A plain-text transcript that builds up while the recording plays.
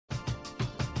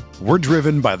We're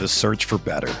driven by the search for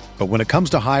better. But when it comes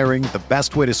to hiring, the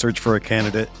best way to search for a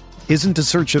candidate isn't to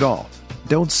search at all.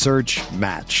 Don't search,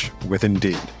 match with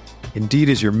Indeed. Indeed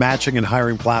is your matching and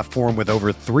hiring platform with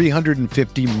over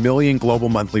 350 million global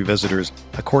monthly visitors,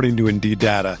 according to Indeed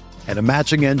data, and a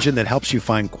matching engine that helps you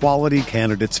find quality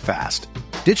candidates fast.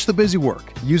 Ditch the busy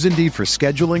work. Use Indeed for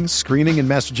scheduling, screening, and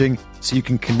messaging so you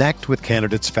can connect with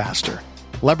candidates faster.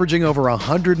 Leveraging over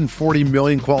 140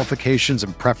 million qualifications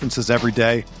and preferences every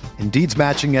day, Indeed's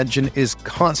matching engine is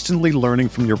constantly learning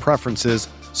from your preferences,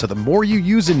 so the more you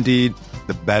use Indeed,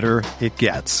 the better it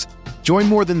gets. Join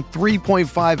more than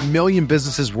 3.5 million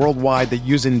businesses worldwide that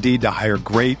use Indeed to hire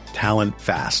great talent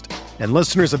fast. And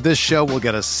listeners of this show will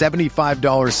get a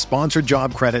 $75 sponsored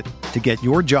job credit to get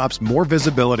your jobs more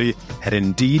visibility at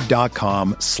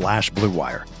Indeed.com/Blue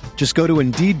Wire. Just go to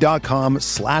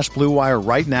Indeed.com/Blue Wire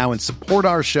right now and support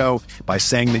our show by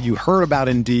saying that you heard about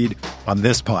Indeed on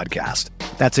this podcast.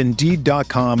 That's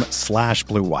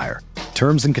Indeed.com/Blue Wire.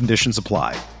 Terms and conditions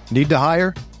apply. Need to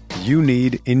hire? You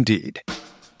need Indeed.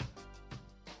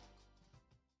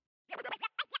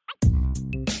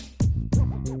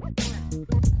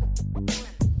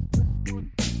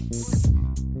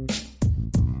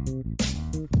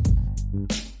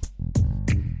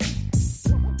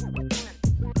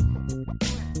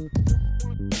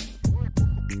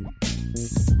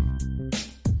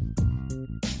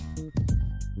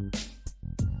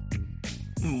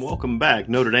 Welcome back,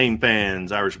 Notre Dame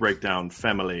fans, Irish Breakdown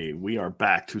family. We are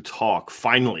back to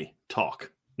finally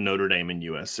talk Notre Dame and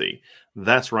USC.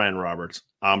 That's Ryan Roberts.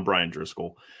 I'm Brian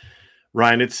Driscoll.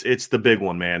 Ryan, it's the big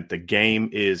one, man. The game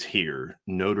is here.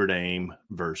 Notre Dame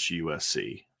versus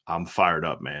USC. I'm fired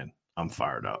up, man. I'm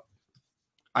fired up.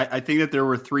 I think that there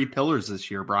were three pillars this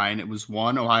year, Brian. It was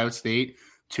one, Ohio State,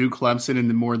 two, Clemson in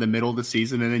the middle of the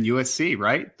season, and then USC,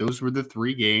 right? Those were the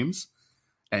three games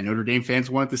that Notre Dame fans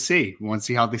wanted to see. We want to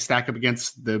see how they stack up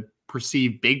against the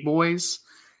perceived big boys.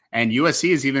 And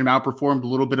USC has even outperformed a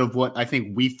little bit of what I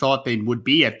think we thought they would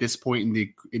be at this point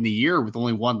in the year with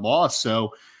only one loss.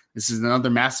 So this is another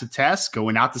massive test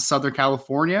going out to Southern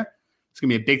California. It's going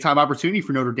to be a big-time opportunity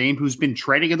for Notre Dame, who's been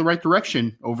trending in the right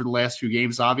direction over the last few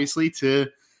games, obviously, to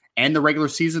end the regular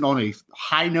season on a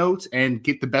high note and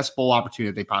get the best bowl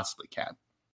opportunity they possibly can.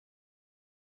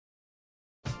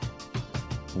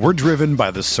 We're driven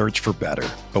by the search for better.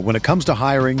 But when it comes to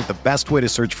hiring, the best way to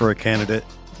search for a candidate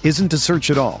isn't to search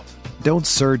at all. Don't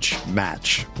search,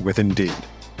 match with Indeed.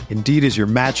 Indeed is your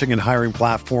matching and hiring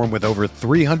platform with over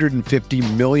 350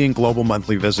 million global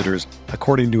monthly visitors,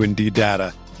 according to Indeed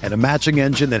data, and a matching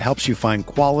engine that helps you find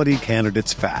quality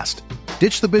candidates fast.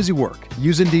 Ditch the busy work.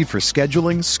 Use Indeed for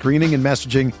scheduling, screening, and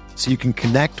messaging so you can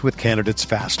connect with candidates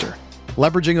faster.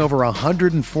 Leveraging over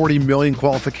 140 million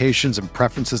qualifications and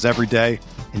preferences every day,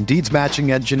 Indeed's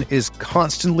matching engine is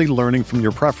constantly learning from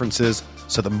your preferences,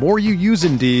 so the more you use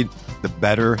Indeed, the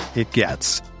better it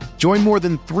gets. Join more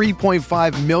than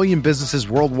 3.5 million businesses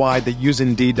worldwide that use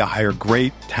Indeed to hire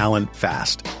great talent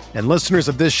fast. And listeners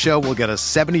of this show will get a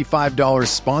 $75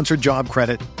 sponsored job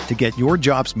credit to get your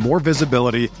jobs more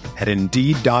visibility at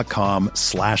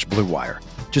Indeed.com/Blue Wire.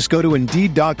 Just go to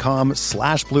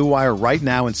Indeed.com/Blue Wire right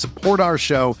now and support our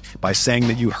show by saying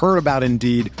that you heard about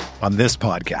Indeed on this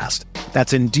podcast.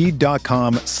 That's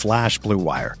Indeed.com/Blue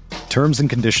Wire. Terms and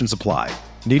conditions apply.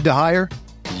 Need to hire?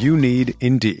 You need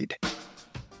Indeed.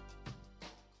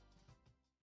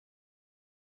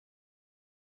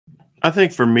 I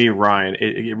think for me, Ryan,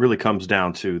 it really comes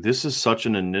down to this is such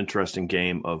an interesting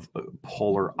game of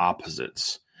polar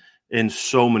opposites in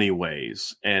so many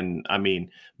ways. And I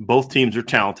mean, both teams are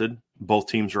talented. Both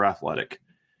teams are athletic.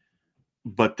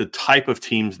 But the type of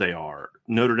teams they are,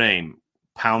 Notre Dame,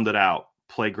 pound it out,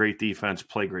 play great defense,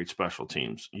 play great special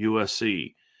teams.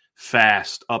 USC,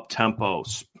 fast, up-tempo,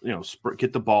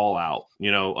 get the ball out,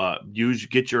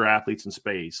 get your athletes in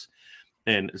space.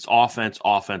 And it's offense,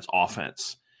 offense,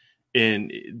 offense.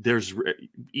 And there's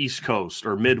East Coast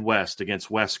or Midwest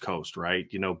against West Coast, right?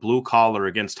 Blue collar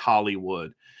against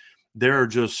Hollywood. There are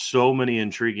just so many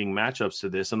intriguing matchups to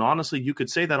this. And honestly, you could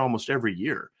say that almost every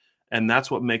year. And that's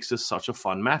what makes this such a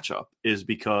fun matchup is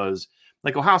because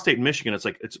like Ohio State and Michigan,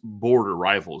 it's border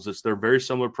rivals. They're very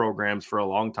similar programs for a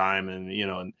long time.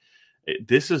 And,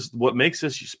 this is what makes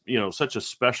this, such a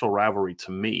special rivalry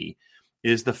to me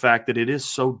is the fact that it is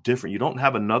so different. You don't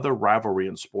have another rivalry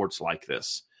in sports like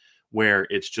this, where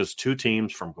it's just two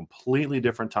teams from completely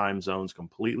different time zones,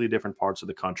 completely different parts of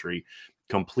the country,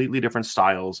 completely different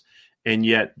styles, and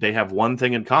yet they have one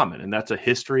thing in common, and that's a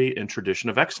history and tradition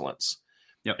of excellence.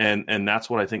 Yep. And that's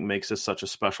what I think makes this such a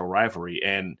special rivalry.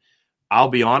 And I'll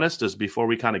be honest, as before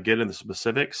we kind of get into the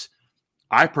specifics,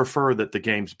 I prefer that the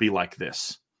games be like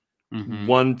this. Mm-hmm.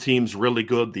 One team's really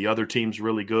good, the other team's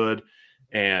really good.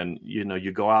 And,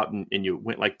 you go out and you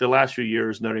went like the last few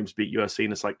years, Notre Dame's beat USC,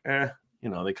 and it's like,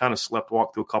 they kind of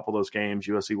walked through a couple of those games.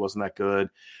 USC wasn't that good.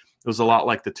 It was a lot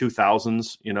like the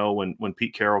 2000s, when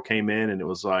Pete Carroll came in, and it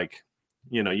was like,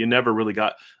 you never really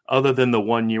got, other than the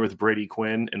 1 year with Brady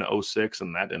Quinn in 2006,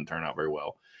 and that didn't turn out very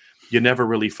well. You never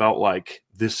really felt like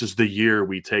this is the year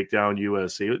we take down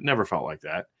USC. It never felt like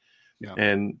that. Yeah.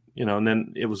 And, and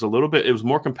then it was it was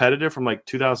more competitive from like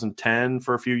 2010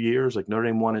 for a few years. Like Notre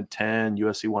Dame won in 10,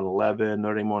 USC won 11,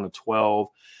 Notre Dame won in 12,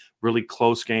 really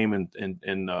close game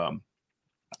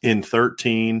in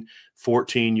 13,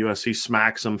 14, USC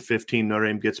smacks them, 15, Notre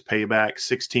Dame gets payback,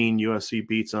 16, USC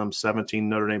beats them, 17,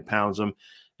 Notre Dame pounds them.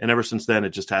 And ever since then,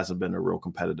 it just hasn't been a real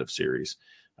competitive series.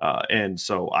 And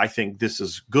so I think this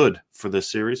is good for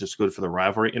this series. It's good for the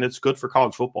rivalry, and it's good for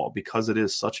college football because it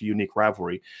is such a unique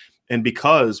rivalry. And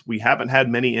because we haven't had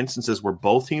many instances where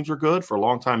both teams are good. For a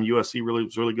long time, USC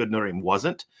was really good, Notre Dame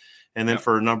wasn't. And then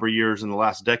for a number of years in the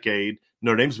last decade,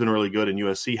 Notre Dame's been really good and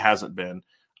USC hasn't been.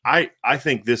 I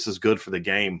think this is good for the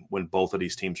game when both of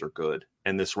these teams are good,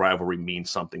 and this rivalry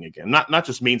means something again. Not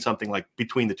just means something like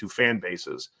between the two fan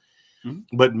bases,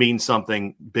 but means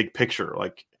something big picture.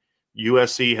 Like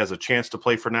USC has a chance to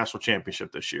play for national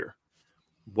championship this year.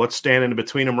 What's standing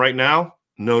between them right now?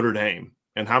 Notre Dame.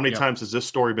 And how many times has this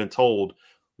story been told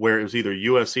where it was either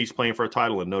USC's playing for a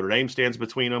title and Notre Dame stands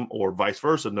between them, or vice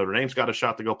versa? Notre Dame's got a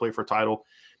shot to go play for a title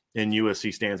and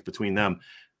USC stands between them.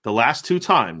 The last two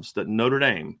times that Notre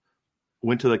Dame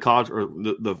went to the college, or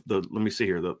let me see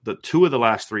here, the two of the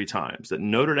last three times that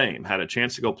Notre Dame had a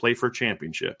chance to go play for a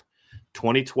championship,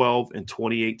 2012 and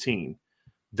 2018,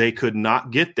 they could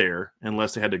not get there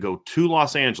unless they had to go to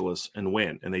Los Angeles and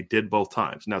win, and they did both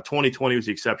times. Now, 2020 was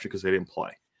the exception because they didn't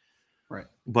play. Right.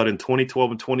 But in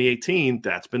 2012 and 2018,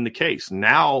 that's been the case.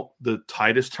 Now the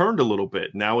tide has turned a little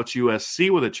bit. Now it's USC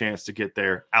with a chance to get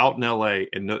there out in LA,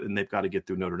 and they've got to get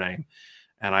through Notre Dame.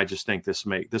 And I just think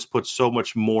this puts so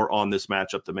much more on this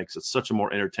matchup that makes it such a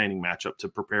more entertaining matchup to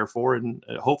prepare for. And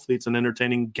hopefully it's an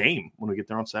entertaining game when we get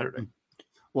there on Saturday.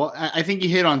 Well, I think you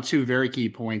hit on two very key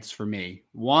points for me.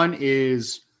 One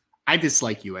is I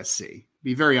dislike USC.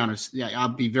 Be very honest. Yeah, I'll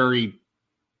be very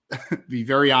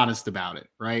honest about it,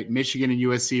 right? Michigan and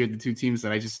USC are the two teams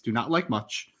that I just do not like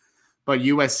much. But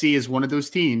USC is one of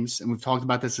those teams, and we've talked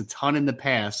about this a ton in the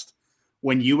past.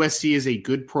 When USC is a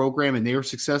good program and they are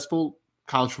successful,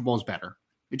 college football is better.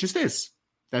 It just is.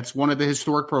 That's one of the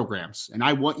historic programs. And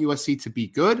I want USC to be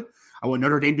good. I want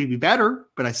Notre Dame to be better,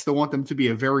 but I still want them to be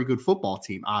a very good football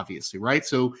team, obviously, right?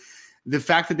 So the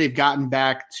fact that they've gotten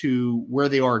back to where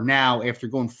they are now after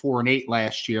going 4-8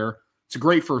 last year, it's a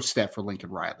great first step for Lincoln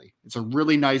Riley. It's a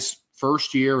really nice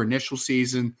first year, initial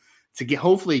season to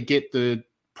hopefully get the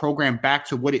program back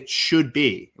to what it should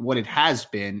be, what it has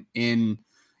been in,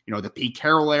 the Pete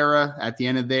Carroll era at the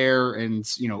end of there. And,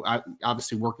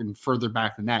 obviously working further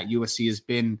back than that, USC has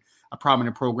been a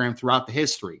prominent program throughout the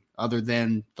history, other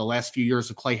than the last few years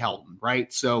of Clay Helton,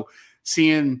 right? So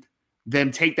seeing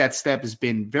them take that step has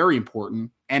been very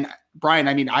important. And Brian,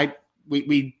 I mean,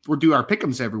 we do our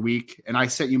pick'ems every week, and I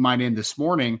sent you mine in this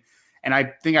morning, and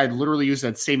I think I literally used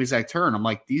that same exact term. I'm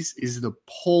like, these is the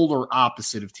polar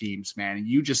opposite of teams, man. And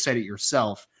you just said it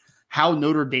yourself. How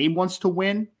Notre Dame wants to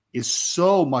win is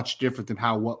so much different than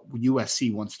what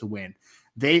USC wants to win.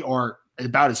 They are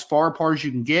about as far apart as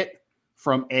you can get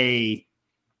from a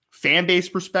fan base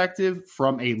perspective,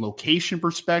 from a location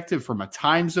perspective, from a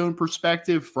time zone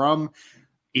perspective, from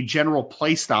a general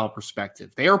play style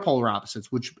perspective. They are polar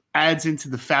opposites, which adds into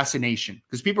the fascination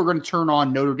because people are going to turn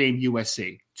on Notre Dame,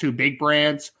 USC, two big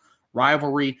brands,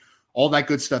 rivalry, all that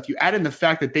good stuff. You add in the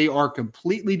fact that they are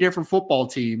completely different football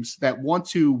teams that want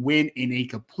to win in a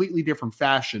completely different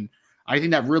fashion. I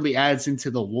think that really adds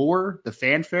into the lure, the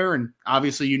fanfare. And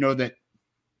obviously, that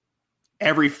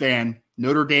every fan,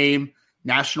 Notre Dame,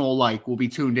 national alike, will be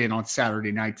tuned in on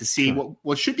Saturday night to see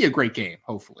what should be a great game,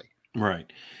 hopefully. Right.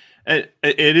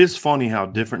 It is funny how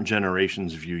different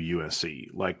generations view USC.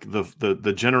 Like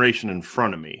the generation in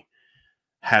front of me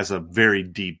has a very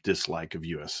deep dislike of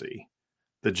USC.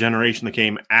 The generation that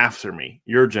came after me,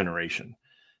 your generation,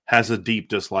 has a deep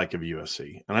dislike of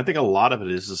USC. And I think a lot of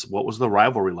it is what was the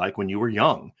rivalry like when you were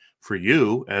young? For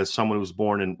you, as someone who was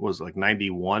born in, was like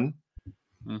 91,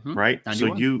 right? 91.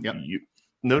 So you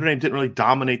Notre Dame didn't really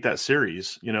dominate that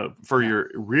series. For your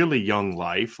really young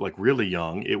life, like really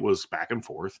young, it was back and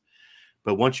forth.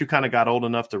 But once you kind of got old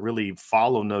enough to really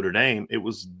follow Notre Dame, it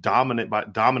was dominated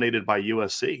by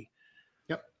USC.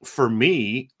 Yep. For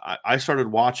me, I started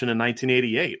watching in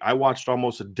 1988. I watched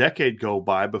almost a decade go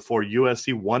by before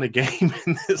USC won a game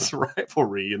in this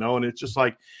rivalry, and it's just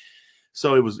like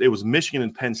So it was Michigan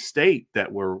and Penn State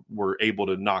that were able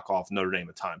to knock off Notre Dame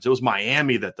at times. It was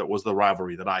Miami that was the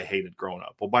rivalry that I hated growing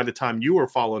up. Well, by the time you were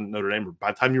following Notre Dame, or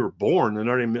by the time you were born, the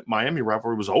Notre Dame Miami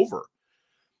rivalry was over.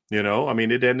 You know, I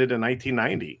mean, it ended in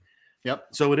 1990. Yep.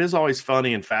 So it is always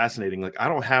funny and fascinating. Like, I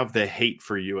don't have the hate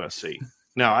for USC.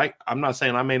 Now, I'm not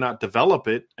saying I may not develop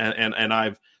it, and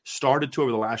I've started to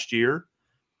over the last year.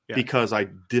 Yeah. Because I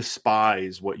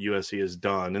despise what USC has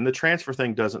done. And the transfer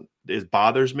thing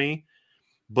bothers me,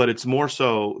 but it's more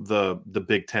so the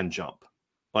Big Ten jump.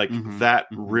 Like that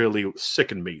really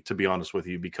sickened me, to be honest with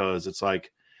you, because it's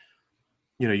like,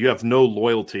 you know, you have no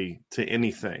loyalty to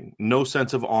anything, no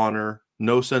sense of honor,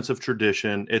 no sense of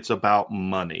tradition. It's about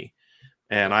money.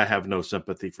 And I have no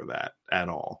sympathy for that at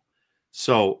all.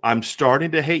 So I'm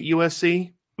starting to hate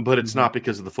USC, but it's not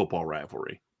because of the football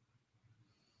rivalry.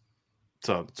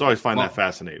 So it's always find that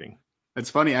fascinating. It's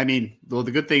funny. I mean, well,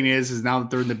 the good thing is now that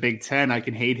they're in the Big Ten, I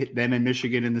can hate them and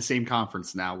Michigan in the same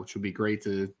conference now, which would be great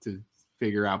to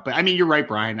figure out. But I mean, you're right,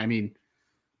 Brian. I mean,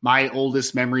 my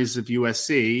oldest memories of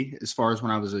USC, as far as when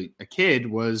I was a kid,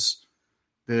 was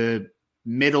the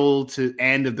middle to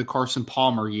end of the Carson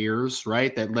Palmer years,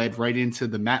 right? That led right into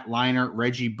the Matt Leinart,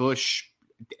 Reggie Bush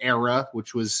era,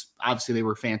 which was obviously they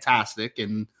were fantastic.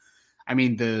 And I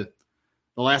mean, the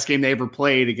last game they ever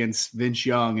played against Vince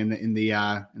Young in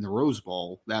the Rose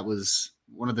Bowl, that was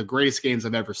one of the greatest games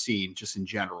I've ever seen, just in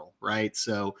general, right?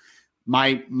 So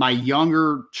my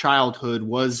younger childhood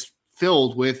was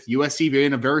filled with USC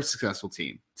being a very successful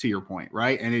team, to your point,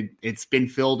 right? And it's been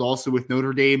filled also with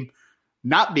Notre Dame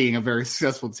not being a very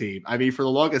successful team. I mean, for the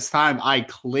longest time, I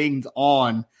clinged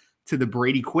on to the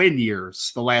Brady Quinn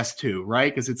years, the last two,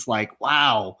 right? Because it's like,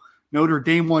 wow, Notre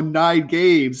Dame won 9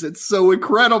 games. It's so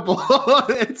incredible.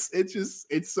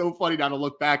 It's so funny now to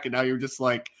look back, and now you're just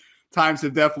like, times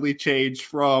have definitely changed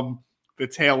from the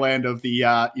tail end of the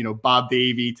Bob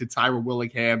Davie to Tyra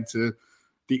Willingham to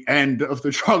the end of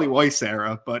the Charlie Weiss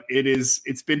era. But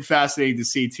it's been fascinating to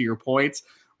see, to your point.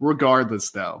 Regardless,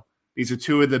 though, these are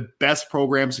two of the best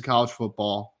programs in college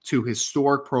football, 2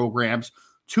 historic programs,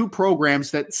 2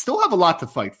 programs that still have a lot to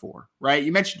fight for, right?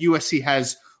 You mentioned USC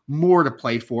has more to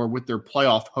play for with their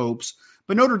playoff hopes,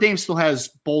 but Notre Dame still has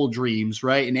bowl dreams,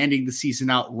 right? And ending the season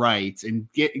out right, and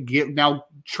get now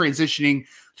transitioning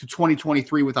to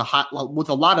 2023 with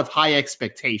a lot of high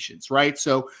expectations, right?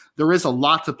 So there is a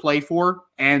lot to play for,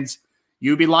 and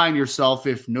you'd be lying to yourself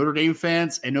if Notre Dame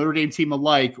fans and Notre Dame team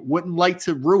alike wouldn't like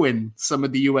to ruin some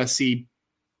of the USC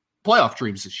playoff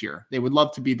dreams this year. They would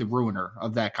love to be the ruiner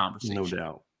of that conversation.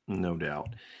 No doubt.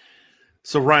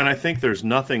 So, Ryan, I think there's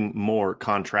nothing more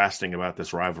contrasting about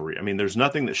this rivalry. I mean, there's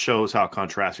nothing that shows how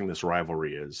contrasting this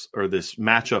rivalry is, or this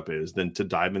matchup is, than to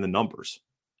dive in the numbers.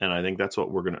 And I think that's what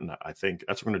we're going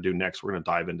to do next. We're going to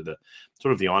dive into the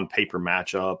sort of the on-paper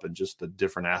matchup and just the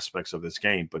different aspects of this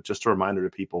game. But just a reminder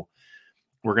to people,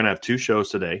 we're going to have 2 shows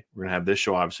today. We're going to have this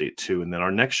show, obviously, at 2. And then our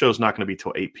next show is not going to be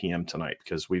till 8 p.m. tonight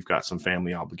because we've got some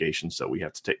family obligations that we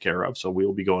have to take care of. So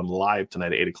we'll be going live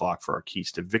tonight at 8 o'clock for our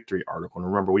Keys to Victory article.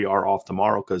 And remember, we are off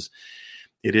tomorrow because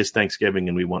it is Thanksgiving,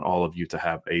 and we want all of you to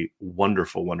have a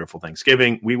wonderful, wonderful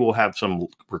Thanksgiving. We will have some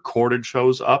recorded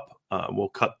shows up. We'll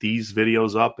cut these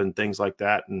videos up and things like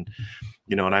that. And,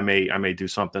 and I may do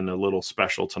something a little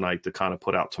special tonight to kind of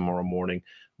put out tomorrow morning.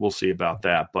 We'll see about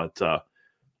that. But,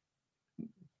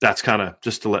 that's kind of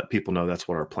just to let people know that's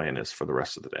what our plan is for the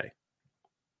rest of the day.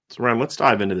 So, Ryan, let's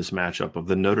dive into this matchup of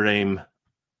the Notre Dame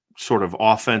sort of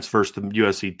offense versus the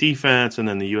USC defense, and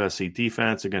then the USC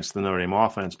defense against the Notre Dame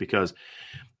offense, because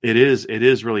it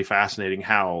is really fascinating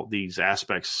how these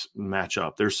aspects match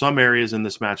up. There's some areas in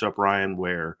this matchup, Ryan,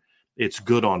 where it's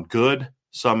good on good,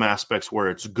 some aspects where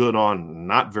it's good on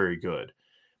not very good.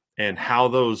 And how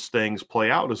those things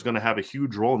play out is going to have a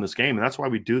huge role in this game. And that's why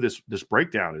we do this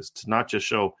breakdown, is to not just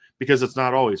show, because it's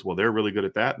not always, well, they're really good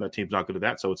at that and that team's not good at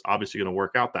that, so it's obviously going to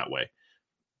work out that way.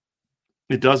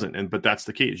 It doesn't. But that's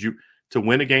the key, is to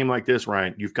win a game like this,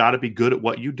 Ryan, you've got to be good at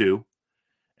what you do,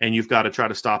 and you've got to try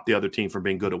to stop the other team from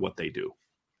being good at what they do,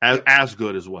 as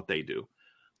good as what they do.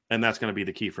 And that's going to be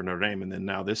the key for Notre Dame. And then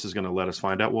now this is going to let us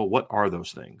find out, well, what are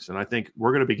those things? And I think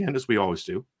we're going to begin, as we always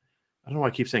do. I don't know why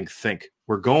I keep saying think.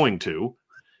 We're going to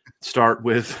start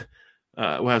with,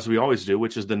 as we always do,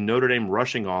 which is the Notre Dame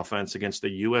rushing offense against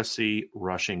the USC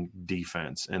rushing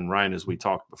defense. And Ryan, as we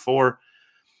talked before,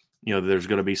 there's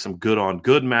going to be some good on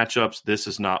good matchups. This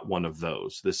is not one of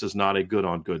those. This is not a good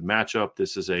on good matchup.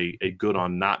 This is a good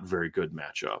on not very good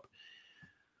matchup.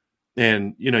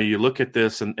 And, you look at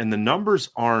this and the numbers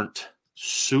aren't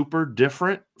super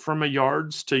different from a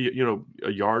yards to,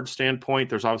 a yard standpoint.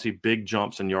 There's obviously big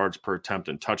jumps in yards per attempt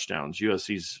and touchdowns.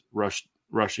 USC's rushed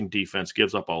rushing defense,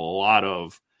 gives up a lot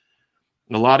of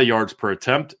yards per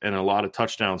attempt and a lot of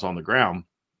touchdowns on the ground.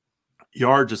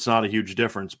 Yards, it's not a huge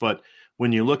difference. But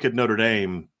when you look at Notre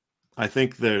Dame, I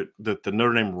think that the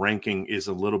Notre Dame ranking is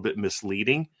a little bit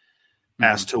misleading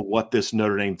as to what this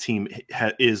Notre Dame team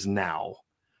is now.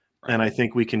 Right. And I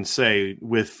think we can say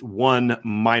with one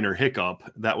minor hiccup,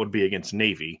 that would be against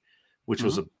Navy, which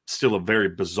was still a very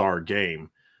bizarre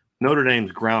game. Notre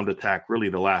Dame's ground attack really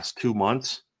the last 2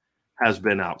 months has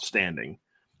been outstanding.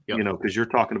 Yep. You know, because you're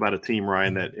talking about a team,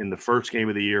 Ryan, that in the first game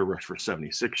of the year rushed for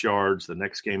 76 yards. The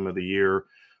next game of the year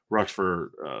rushed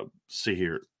for,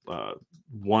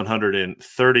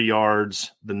 130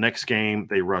 yards. The next game,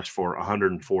 they rushed for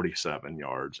 147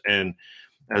 yards. And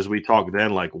as we talked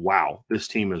then, like, wow, this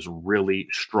team is really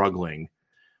struggling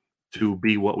to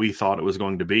be what we thought it was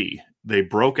going to be. They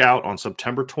broke out on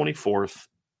September 24th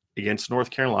against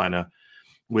North Carolina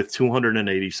with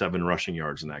 287 rushing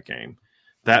yards in that game.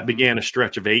 That began a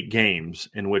stretch of 8 games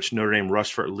in which Notre Dame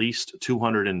rushed for at least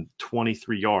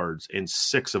 223 yards in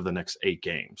 6 of the next 8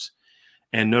 games.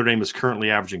 And Notre Dame is currently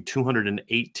averaging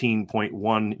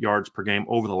 218.1 yards per game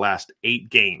over the last 8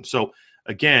 games. So,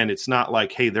 again, it's not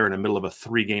like, hey, they're in the middle of a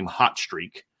 3-game hot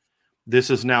streak. This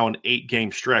is now an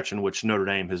 8-game stretch in which Notre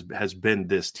Dame has been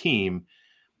this team.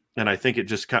 And I think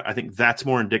I think that's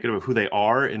more indicative of who they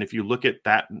are. And if you look at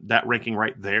that ranking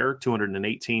right there,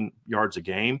 218 yards a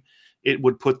game, it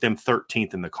would put them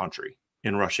 13th in the country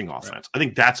in rushing offense. Right. I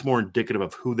think that's more indicative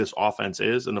of who this offense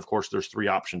is. And of course, there's 3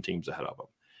 option teams ahead of them.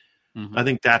 I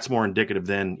think that's more indicative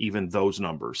than even those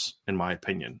numbers, in my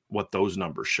opinion, what those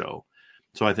numbers show.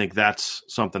 So I think that's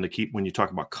something to keep when you talk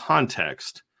about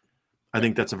context. I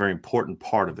think that's a very important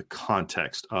part of the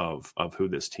context of who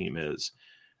this team is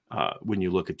when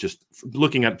you look at just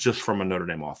from a Notre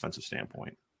Dame offensive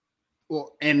standpoint.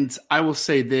 Well, and I will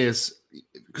say this,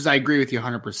 because I agree with you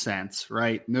 100%,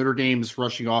 right? Notre Dame's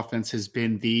rushing offense has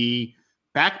been the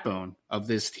backbone of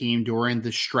this team during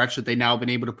the stretch that they now have been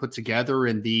able to put together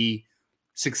and the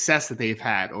success that they've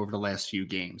had over the last few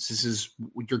games.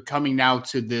 You're coming now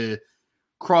to the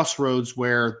crossroads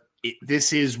where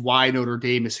this is why Notre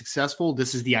Dame is successful.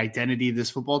 This is the identity of this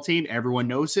football team. Everyone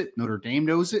knows it. Notre Dame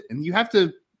knows it. And you have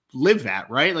to live that,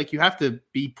 right? Like, you have to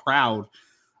be proud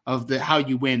of how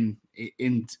you win,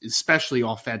 especially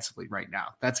offensively right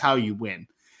now. That's how you win.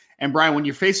 And Brian, when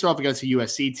you're faced off against a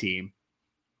USC team,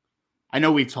 I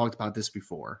know we've talked about this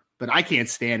before, but I can't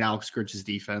stand Alex Grinch's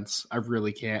defense. I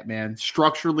really can't, man.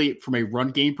 Structurally, from a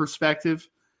run game perspective,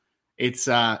 it's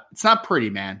not pretty,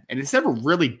 man. And it's never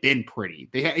really been pretty.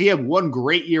 He had one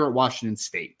great year at Washington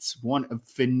State, one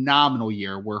phenomenal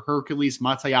year where Hercules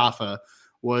Matayafa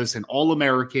was an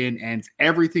All-American and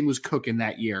everything was cooking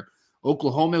that year.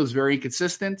 Oklahoma was very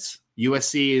inconsistent.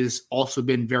 USC has also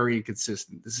been very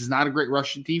inconsistent. This is not a great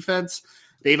rushing defense.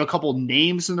 They have a couple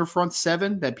names in their front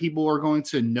 7 that people are going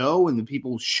to know and that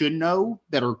people should know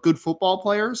that are good football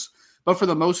players. But for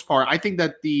the most part, I think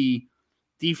that the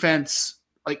defense,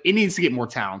 like, it needs to get more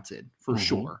talented for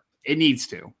sure. It needs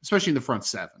to, especially in the front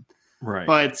 7. Right.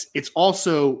 But it's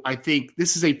also, I think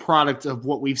this is a product of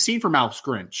what we've seen from Alex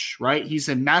Grinch, right? He's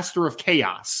a master of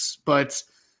chaos, but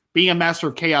being a master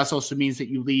of chaos also means that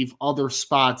you leave other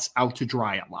spots out to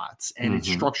dry a lot, and it's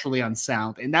structurally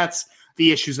unsound. And that's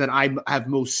the issues that I have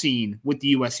most seen with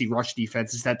the USC rush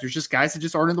defense, is that there's just guys that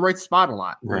just aren't in the right spot a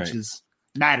lot, which is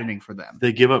maddening for them.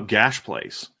 They give up gash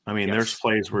plays. I mean, there's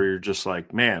plays where you're just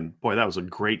like, man, boy, that was a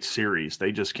great series.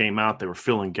 They just came out, they were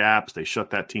filling gaps, they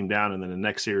shut that team down, and then the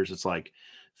next series it's like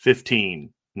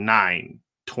 15, 9,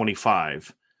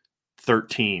 25,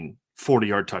 13,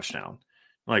 40-yard touchdown.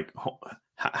 Like,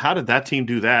 how did that team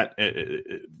do that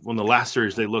when the last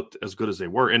series they looked as good as they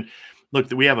were? And look,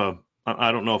 we have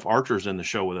I don't know if Archer's in the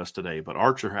show with us today, but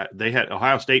Archer had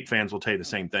Ohio State fans will tell you the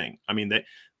same thing. I mean,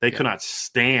 they could not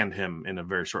stand him in a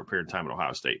very short period of time at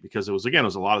Ohio State because it was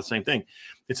a lot of the same thing.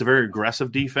 It's a very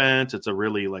aggressive defense. It's a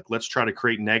really, like, let's try to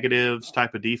create negatives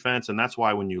type of defense. And that's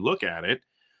why when you look at it,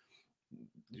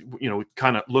 you know,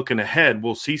 kind of looking ahead,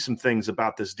 we'll see some things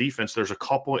about this defense. There's a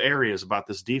couple areas about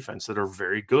this defense that are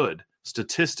very good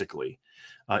statistically.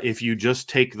 If you just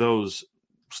take those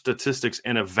statistics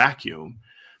in a vacuum,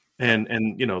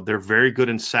 and you know, they're very good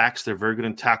in sacks, they're very good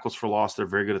in tackles for loss, they're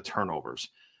very good at turnovers.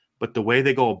 But the way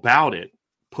they go about it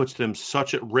puts them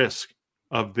such at risk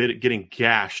of getting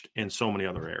gashed in so many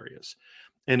other areas.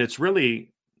 And it's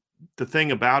really the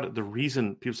thing about it, the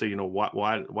reason people say, you know,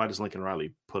 why does Lincoln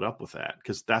Riley put up with that?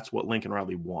 Because that's what Lincoln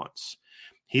Riley wants.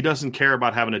 He doesn't care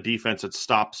about having a defense that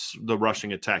stops the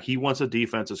rushing attack. He wants a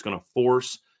defense that's going to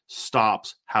force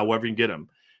stops however you get them.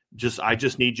 I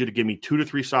just need you to give me 2 to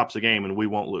 3 stops a game and we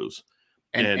won't lose.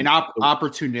 And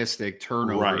opportunistic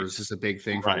turnovers is a big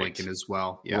thing for Lincoln as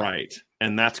well. Yeah. Right.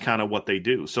 And that's kind of what they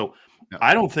do. So No.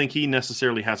 I don't think he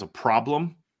necessarily has a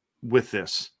problem with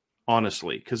this,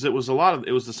 honestly, because it was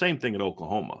the same thing at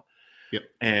Oklahoma. Yep.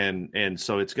 And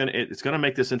so it's gonna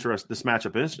make this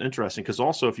matchup interesting, because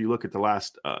also if you look at the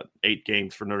last 8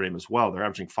 games for Notre Dame as well, they're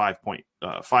averaging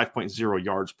 5.0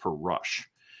 yards per rush,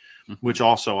 which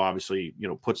also obviously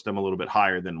puts them a little bit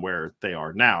higher than where they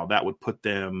are now. That would put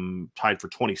them tied for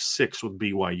 26 with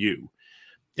BYU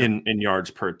in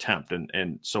yards per attempt,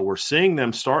 and so we're seeing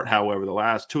them start, however, the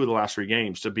last 3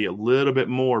 games to be a little bit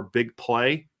more big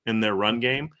play in their run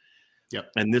game. Yep.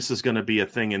 And this is going to be a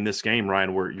thing in this game,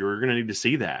 Ryan, where you're going to need to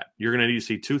see that. You're going to need to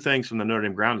see 2 things from the Notre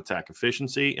Dame ground attack: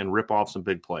 efficiency and rip off some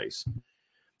big plays.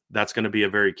 That's going to be a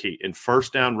very key. And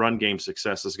first down run game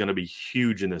success is going to be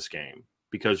huge in this game,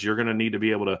 because you're going to need to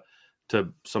be able to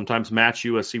sometimes match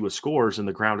USC with scores, and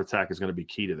the ground attack is going to be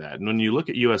key to that. And when you look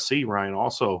at USC, Ryan,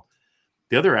 also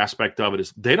the other aspect of it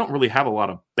is they don't really have a lot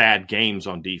of bad games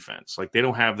on defense. Like, they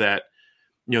don't have that,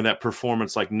 that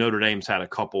performance like Notre Dame's had a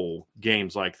couple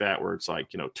games like that where it's like,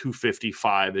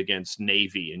 255 against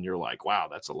Navy, and you're like, wow,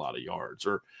 that's a lot of yards.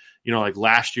 Or, like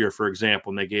last year, for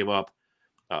example, when they gave up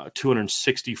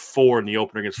 264 in the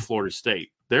opener against Florida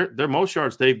State. Their most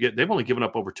yards they've only given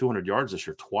up over 200 yards this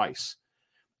year twice.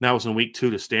 That was in week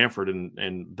 2 to Stanford, and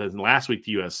then last week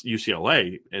to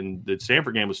UCLA, and the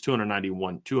Stanford game was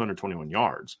 221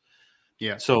 yards.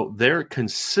 Yeah. So they're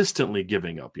consistently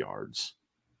giving up yards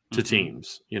to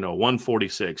teams,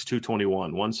 146, 221,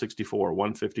 164,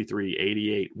 153,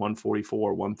 88,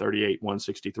 144, 138,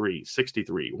 163,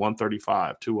 63,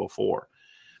 135, 204.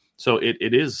 So it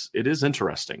is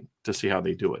interesting to see how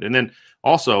they do it. And then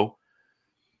also,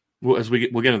 as we'll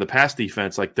get into the pass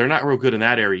defense, like, they're not real good in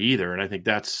that area either. And I think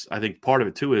part of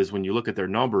it too is when you look at their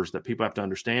numbers, that people have to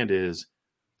understand is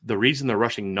the reason their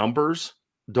rushing numbers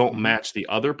don't match the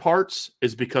other parts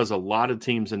is because a lot of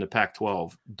teams in the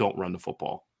Pac-12 don't run the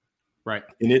football. Right.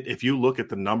 And if you look at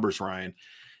the numbers, Ryan,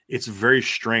 it's very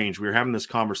strange. We were having this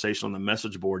conversation on the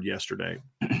message board yesterday,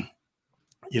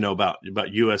 about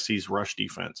USC's rush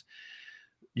defense.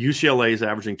 UCLA is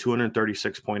averaging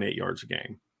 236.8 yards a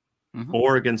game.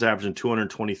 Oregon's averaging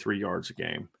 223 yards a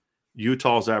game.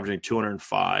 Utah's averaging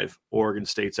 205. Oregon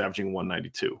State's averaging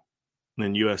 192. And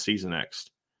then USC's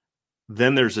next.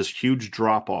 Then there's this huge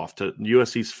drop-off to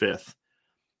USC's 5th.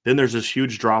 Then there's this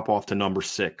huge drop-off to number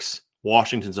 6.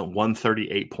 Washington's at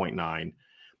 138.9,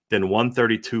 then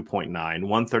 132.9,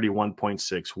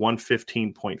 131.6,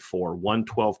 115.4,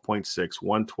 112.6,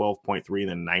 112.3, and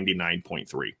then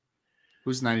 99.3.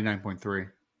 Who's 99.3?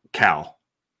 Cal.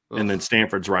 And then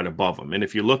Stanford's right above them. And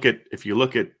if you look at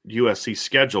USC's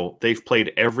schedule, they've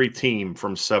played every team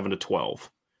from 7 to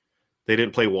 12. They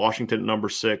didn't play Washington at number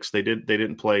 6. They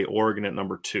didn't play Oregon at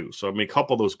number 2. So, I mean, a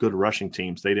couple of those good rushing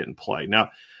teams they didn't play. Now,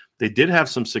 they did have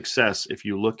some success. If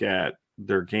you look at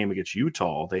their game against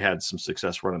Utah, they had some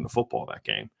success running the football that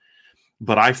game.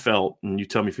 But I felt, and you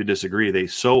tell me if you disagree, they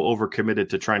so overcommitted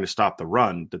to trying to stop the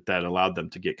run that allowed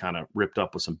them to get kind of ripped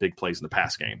up with some big plays in the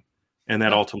pass game. And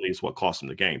that ultimately is what cost them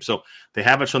the game. So they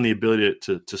haven't shown the ability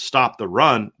to stop the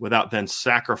run without then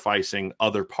sacrificing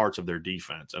other parts of their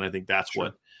defense. And I think that's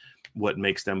what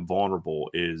makes them vulnerable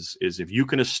is if you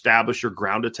can establish your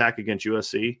ground attack against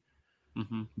USC,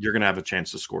 you're going to have a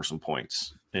chance to score some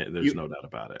points. There's no doubt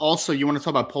about it. Also, you want to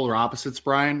talk about polar opposites,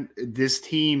 Brian? This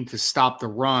team, to stop the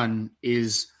run,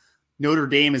 is Notre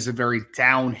Dame is a very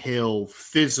downhill,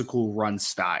 physical run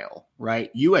style,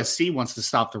 right? USC wants to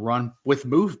stop the run with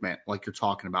movement, like you're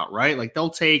talking about, right? Like, they'll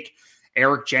take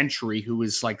Eric Gentry, who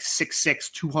is like 6'6",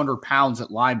 200 pounds at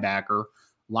linebacker,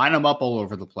 line him up all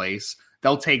over the place.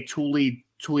 They'll take Tuipulotu.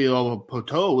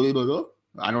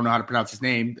 I don't know how to pronounce his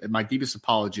name. My deepest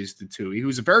apologies to Tui,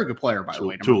 who's a very good player, by the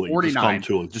way. Number 49. Just call him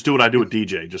Tuli. Just do what I do with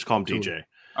DJ. Just call him DJ.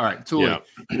 All right, Tuli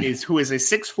who is a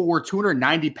 6'4",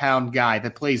 290-pound guy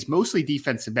that plays mostly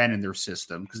defensive end in their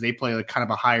system because they play like kind of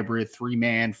a hybrid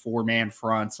 3-man, 4-man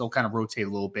fronts. They'll kind of rotate a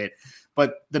little bit.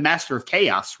 But the master of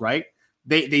chaos, right?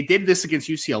 They did this against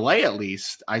UCLA at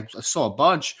least. I saw a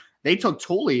bunch. They took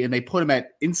Tuli and they put him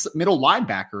at middle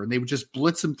linebacker, and they would just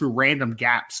blitz him through random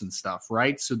gaps and stuff,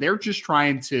 right? So they're just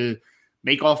trying to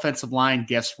make offensive line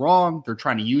guess wrong. They're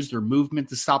trying to use their movement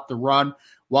to stop the run,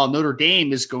 while Notre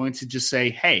Dame is going to just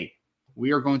say, hey,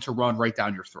 we are going to run right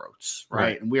down your throats,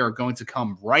 right? And we are going to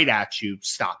come right at you,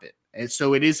 stop it. And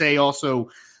so it is also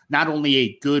not only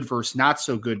a good versus not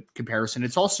so good comparison,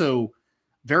 it's also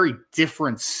very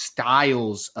different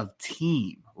styles of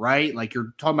team, right? Like,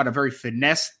 you're talking about a very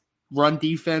finesse run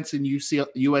defense in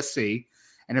USC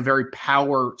and a very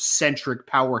power-centric,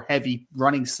 power-heavy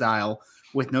running style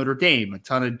with Notre Dame, a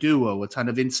ton of duo, a ton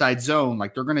of inside zone.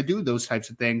 Like they're going to do those types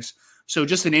of things. So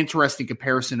just an interesting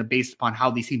comparison based upon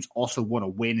how these teams also want to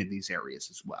win in these areas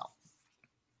as well.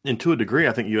 And to a degree,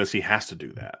 I think USC has to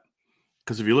do that.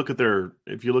 Because if you look at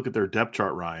their depth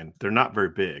chart, Ryan, they're not very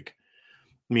big.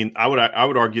 I mean, I would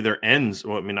argue their ends.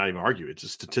 Well, I mean, not even argue. It's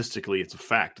just statistically, it's a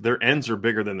fact. Their ends are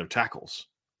bigger than their tackles.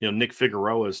 Nick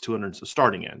Figueroa is 200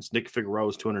 starting ends. Nick Figueroa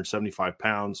is 275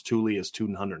 pounds. Thule is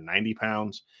 290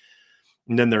 pounds.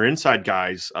 And then their inside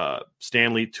guys,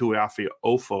 Stanley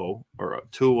Tuiafo or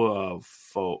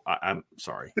Tuafo. I'm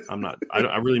sorry, I'm not.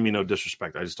 I really mean no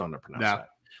disrespect. I just don't know how to pronounce that.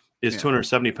 Is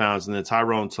 270 pounds, and then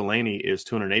Tyrone Taleni is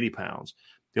 280 pounds.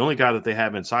 The only guy that they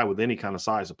have inside with any kind of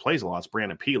size that plays a lot is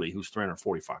Brandon Peely, who's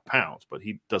 345 pounds, but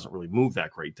he doesn't really move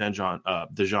that great.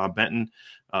 Dejon Benton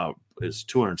is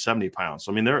 270 pounds.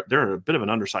 So, I mean, they're a bit of an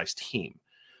undersized team,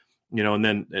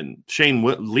 and Shane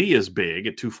Lee is big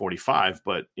at 245,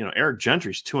 but, Eric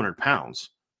Gentry's 200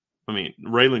 pounds. I mean,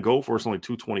 Raylan Goforth is only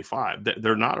 225.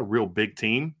 They're not a real big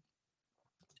team.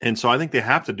 And so I think they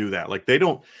have to do that. Like they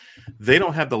don't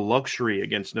have the luxury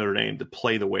against Notre Dame to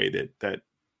play the way that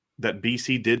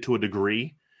BC did to a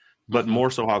degree, but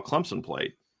more so how Clemson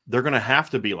played. They're going to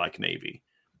have to be like Navy.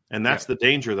 And that's the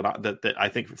danger that I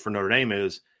think for Notre Dame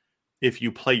is if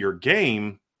you play your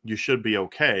game, you should be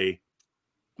okay.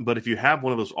 But if you have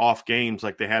one of those off games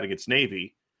like they had against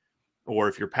Navy, or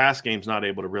if your pass game's not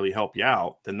able to really help you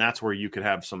out, then that's where you could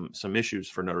have some issues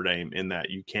for Notre Dame in that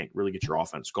you can't really get your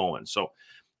offense going. So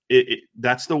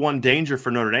that's the one danger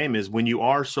for Notre Dame is when you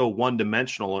are so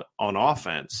one-dimensional on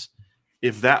offense,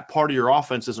 if that part of your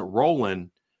offense isn't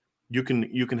rolling, you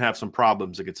can have some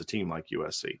problems against a team like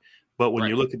USC. But when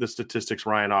you look at the statistics,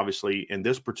 Ryan, obviously in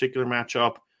this particular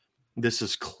matchup, this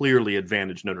is clearly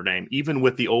advantage Notre Dame. Even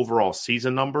with the overall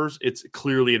season numbers, it's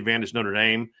clearly advantage Notre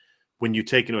Dame. When you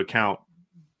take into account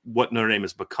what Notre Dame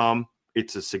has become,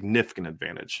 it's a significant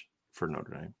advantage for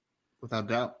Notre Dame. Without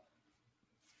doubt.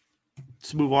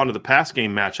 Let's move on to the pass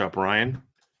game matchup, Ryan.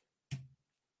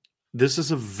 This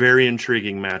is a very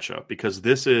intriguing matchup because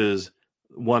this is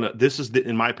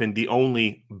in my opinion, the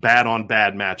only bad on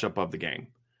bad matchup of the game.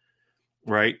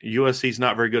 Right? USC's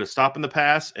not very good at stopping the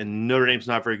pass, and Notre Dame's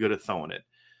not very good at throwing it.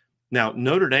 Now,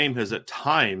 Notre Dame has at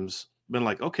times been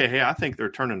like, okay, hey, I think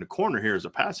they're turning the corner here as a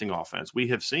passing offense. We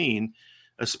have seen,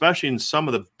 especially in some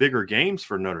of the bigger games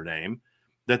for Notre Dame,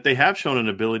 that they have shown an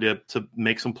ability to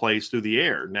make some plays through the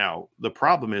air. Now, the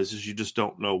problem is you just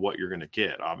don't know what you're going to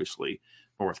get. Obviously,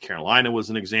 North Carolina was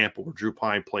an example where Drew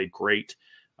Pine played great.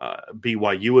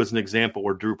 BYU is an example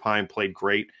where Drew Pine played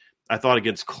great. I thought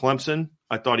against Clemson,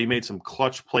 I thought he made some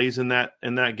clutch plays in that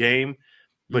game.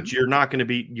 But you're not going to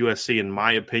beat USC, in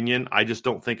my opinion. I just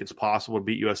don't think it's possible to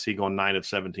beat USC going 9 of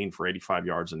 17 for 85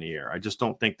 yards in the air. I just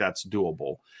don't think that's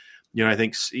doable. I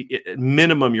think at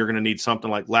minimum you're going to need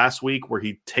something like last week where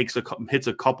he hits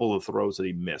a couple of throws that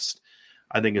he missed,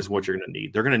 I think is what you're going to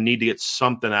need. They're going to need to get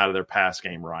something out of their pass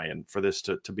game, Ryan, for this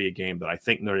to be a game that I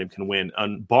think Notre Dame can win,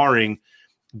 barring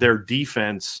their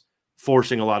defense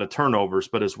forcing a lot of turnovers.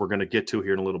 But as we're going to get to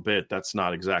here in a little bit, that's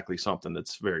not exactly something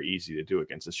that's very easy to do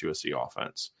against this USC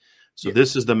offense. So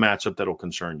this is the matchup that will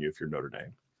concern you if you're Notre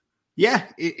Dame. Yeah,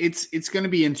 it's going to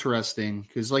be interesting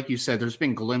because, like you said, there's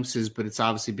been glimpses, but it's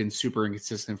obviously been super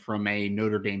inconsistent from a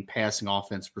Notre Dame passing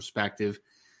offense perspective.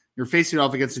 You're facing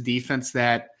off against a defense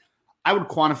that I would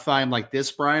quantify like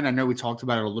this, Brian. I know we talked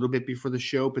about it a little bit before the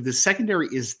show, but the secondary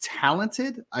is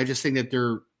talented. I just think that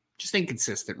they're just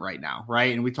inconsistent right now,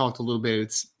 right? And we talked a little bit,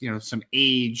 it's, some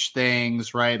age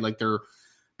things, right? Like their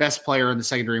best player in the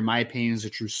secondary, in my opinion, is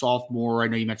a true sophomore. I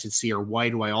know you mentioned Sierra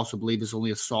White, who I also believe is only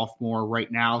a sophomore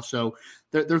right now. So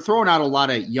they're throwing out a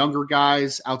lot of younger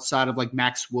guys outside of like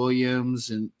Max Williams.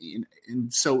 And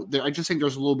so I just think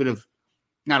there's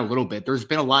there's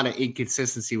been a lot of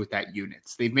inconsistency with that unit.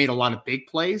 They've made a lot of big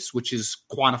plays, which is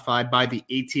quantified by the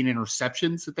 18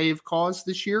 interceptions that they have caused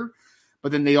this year.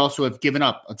 But then they also have given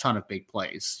up a ton of big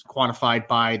plays, quantified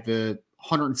by the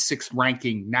 106th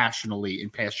ranking nationally in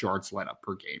pass yards let up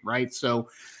per game, right? So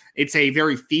it's a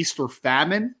very feast or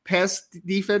famine pass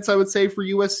defense, I would say, for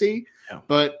USC. Yeah.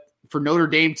 But for Notre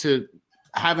Dame to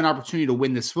have an opportunity to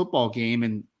win this football game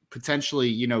and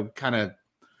potentially, kind of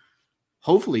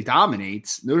hopefully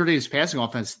dominates, Notre Dame's passing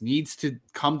offense needs to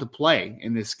come to play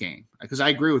in this game. Because I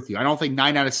agree with you. I don't think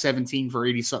 9 out of 17 for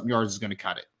 80-something yards is going to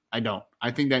cut it. I don't.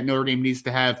 I think that Notre Dame needs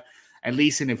to have at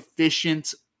least an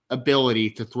efficient ability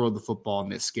to throw the football in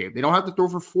this game. They don't have to throw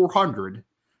for 400,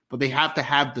 but they have to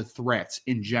have the threats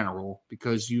in general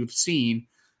because you've seen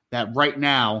that right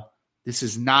now this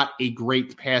is not a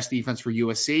great pass defense for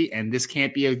USC, and this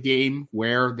can't be a game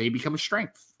where they become a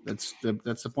strength. That's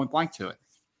the point blank to it.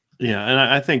 Yeah, and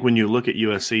I think when you look at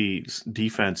USC's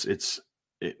defense,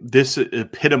 this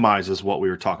epitomizes what we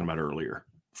were talking about earlier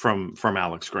from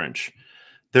Alex Grinch.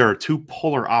 There are two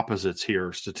polar opposites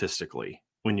here statistically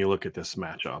when you look at this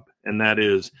matchup, and that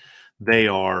is they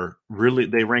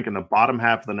rank in the bottom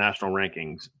half of the national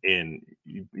rankings in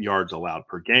yards allowed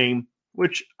per game,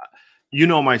 which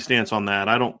my stance on that.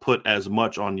 I don't put as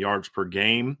much on yards per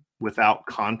game without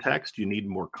context. You need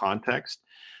more context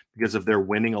because if they're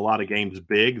winning a lot of games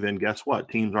big, then guess what?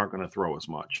 Teams aren't going to throw as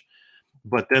much.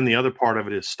 But then the other part of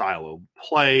it is style of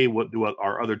play. What do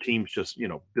our other teams just,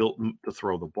 built to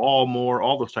throw the ball more,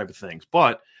 all those type of things.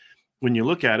 But when you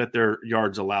look at it, their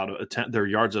yards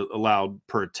allowed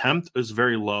per attempt is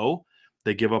very low.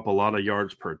 They give up a lot of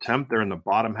yards per attempt. They're in the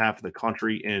bottom half of the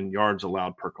country in yards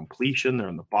allowed per completion. They're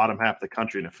in the bottom half of the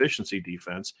country in efficiency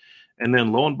defense. And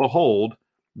then lo and behold,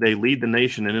 they lead the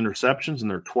nation in interceptions and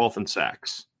they're 12th in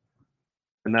sacks.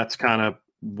 And that's kind of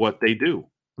what they do.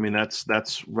 I mean, that's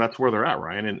where they're at,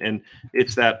 Ryan. And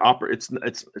it's that it's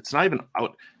not even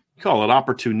out. You call it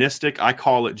opportunistic. I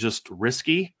call it just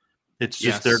risky. It's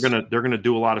just they're gonna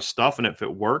do a lot of stuff, and if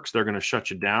it works, they're gonna shut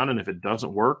you down. And if it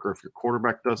doesn't work, or if your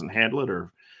quarterback doesn't handle it,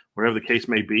 or whatever the case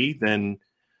may be, then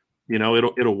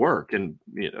it'll work. And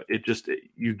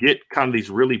you get kind of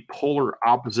these really polar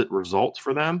opposite results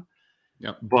for them.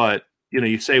 Yep. But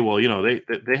you say, well,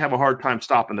 they have a hard time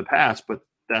stopping the pass, but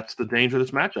that's the danger of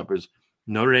this matchup is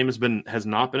Notre Dame has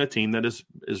not been a team that is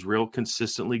real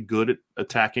consistently good at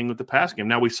attacking with the pass game.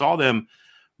 Now we saw them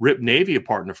rip Navy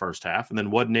apart in the first half, and then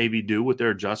what Navy do with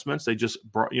their adjustments? They just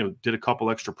did a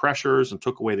couple extra pressures and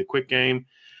took away the quick game,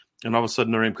 and all of a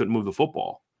sudden Notre Dame couldn't move the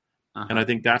football. Uh-huh. And I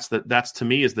think that's to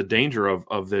me is the danger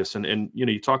of this. And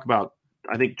you talk about,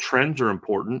 I think trends are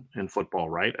important in football,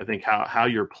 right? I think how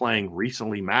you're playing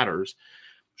recently matters.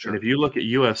 Sure. And if you look at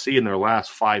USC in their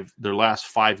last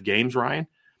five games, Ryan,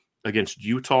 against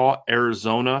Utah,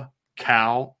 Arizona,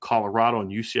 Cal, Colorado,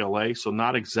 and UCLA, so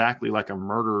not exactly like a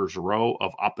murderer's row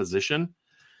of opposition.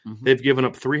 Mm-hmm. They've given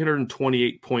up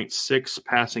 328.6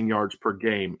 passing yards per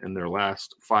game in their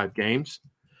last 5 games.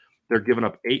 They're giving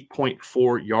up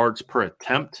 8.4 yards per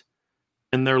attempt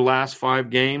in their last 5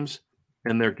 games,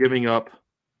 and they're giving up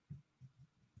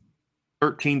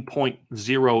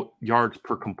 13.0 yards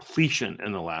per completion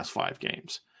in the last 5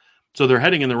 games. So they're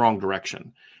heading in the wrong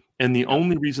direction. And the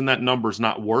only reason that number is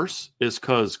not worse is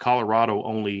because Colorado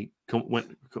only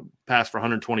passed for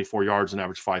 124 yards and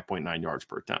averaged 5.9 yards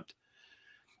per attempt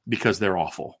because they're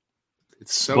awful.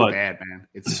 It's so bad, man.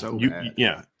 It's so bad.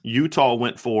 Yeah. Utah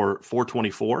went for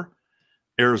 424.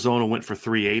 Arizona went for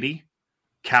 380.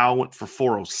 Cal went for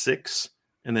 406.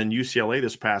 And then UCLA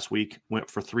this past week went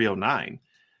for 309.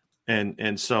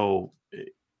 And so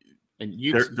 – And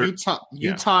Utah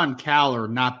and Cal are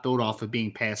not built off of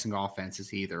being passing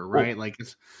offenses either, right? Like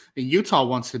Utah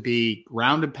wants to be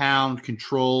ground and pound,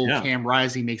 control. Yeah. Cam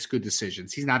Rising makes good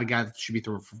decisions. He's not a guy that should be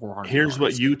throwing for 400 Here's yards.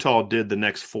 What Utah did the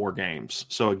next 4 games.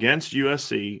 So against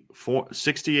USC,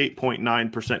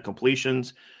 68.9%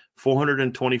 completions,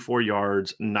 424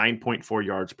 yards, 9.4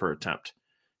 yards per attempt.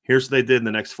 Here's what they did in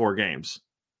the next 4 games.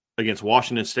 Against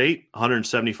Washington State,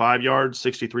 175 yards,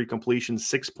 63 completions,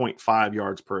 6.5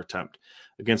 yards per attempt.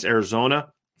 Against Arizona,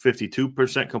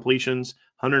 52% completions,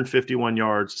 151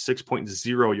 yards,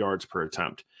 6.0 yards per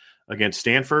attempt. Against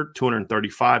Stanford,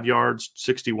 235 yards,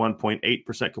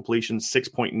 61.8% completion,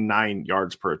 6.9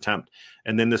 yards per attempt.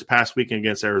 And then this past weekend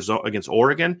against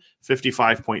Oregon,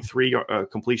 55.3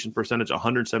 completion percentage,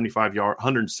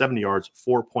 170 yards,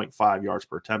 4.5 yards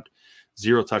per attempt,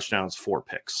 0 touchdowns, 4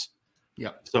 picks.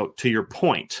 Yeah. So to your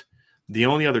point, the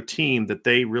only other team that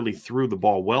they really threw the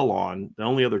ball well on, the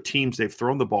only other teams they've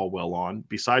thrown the ball well on,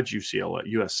 besides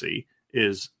USC,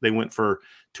 is they went for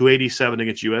 287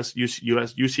 against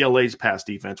UCLA's pass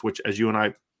defense, which, as you and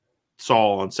I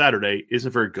saw on Saturday,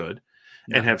 isn't very good,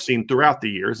 and have seen throughout the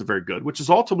year isn't very good, which is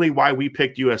ultimately why we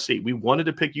picked USC. We wanted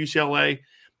to pick UCLA,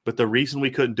 but the reason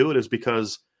we couldn't do it is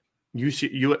because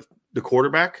the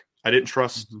quarterback, I didn't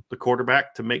trust the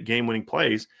quarterback to make game-winning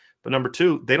plays. But number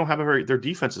 2, they don't have their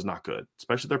defense is not good,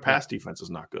 especially their pass defense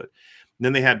is not good. And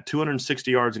then they had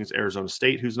 260 yards against Arizona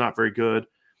State, who's not very good.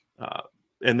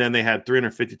 And then they had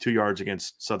 352 yards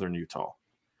against Southern Utah.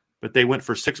 But they went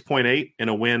for 6.8 in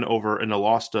a win in a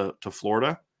loss to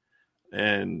Florida.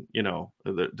 And,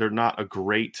 they're not a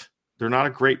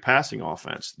great passing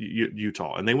offense,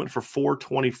 Utah. And they went for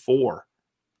 424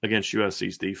 against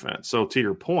USC's defense. So to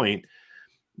your point,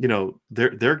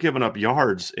 they're giving up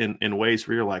yards in ways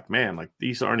where you're like, man, like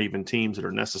these aren't even teams that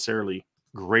are necessarily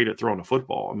great at throwing a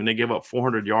football. I mean, they give up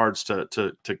 400 yards to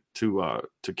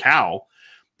Cal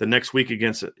the next week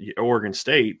against Oregon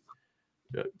State.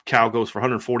 Cal goes for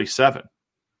 147,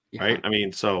 Yeah. right? I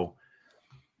mean, so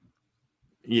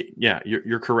yeah,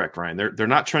 you're correct, Ryan. They're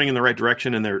not trending in the right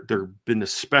direction, and they're been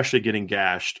especially getting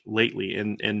gashed lately.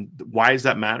 And why does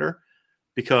that matter?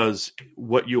 Because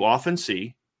what you often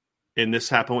see, and this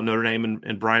happened with Notre Dame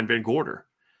and Brian Van Gorder.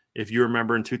 If you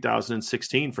remember in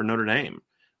 2016 for Notre Dame,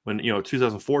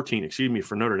 2014, excuse me,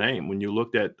 for Notre Dame, when you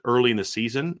looked at early in the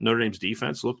season, Notre Dame's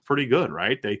defense looked pretty good,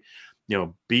 right? They,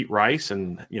 beat Rice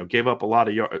and, gave up a lot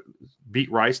of yards,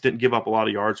 beat Rice, didn't give up a lot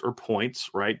of yards or points,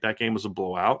 right? That game was a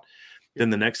blowout. Then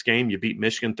the next game, you beat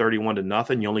Michigan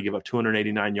 31-0. You only give up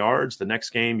 289 yards. The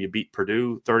next game, you beat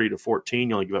Purdue 30-14.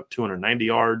 You only give up 290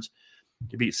 yards.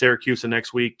 You beat Syracuse the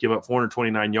next week, give up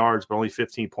 429 yards, but only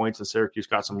 15 points, and Syracuse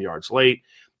got some yards late.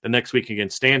 The next week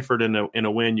against Stanford in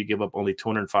a win, you give up only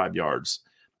 205 yards.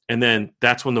 And then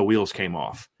that's when the wheels came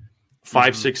off.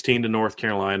 5-16 to North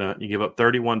Carolina. You give up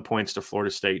 31 points to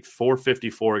Florida State,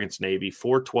 454 against Navy,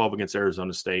 412 against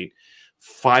Arizona State,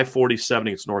 547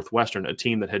 against Northwestern, a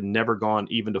team that had never gone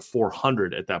even to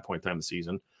 400 at that point in time of the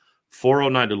season.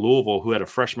 409 to Louisville, who had a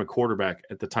freshman quarterback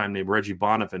at the time named Reggie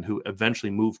Bonifant, who eventually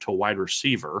moved to wide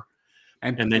receiver.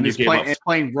 And then he's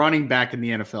playing running back in the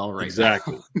NFL right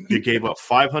exactly. now. You gave up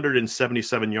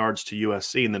 577 yards to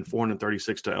USC and then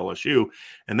 436 to LSU.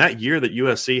 And that year that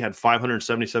USC had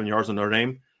 577 yards on Notre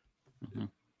Dame,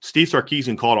 Steve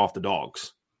Sarkisian called off the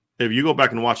dogs. If you go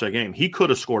back and watch that game, he could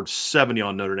have scored 70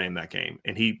 on Notre Dame that game.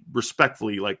 And he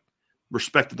respectfully,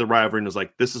 respected the rivalry and was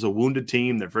like, this is a wounded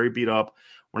team. They're very beat up.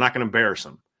 We're not going to embarrass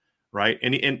them, right?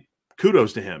 And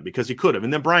kudos to him because he could have.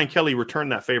 And then Brian Kelly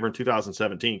returned that favor in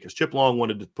 2017 because Chip Long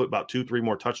wanted to put about 2-3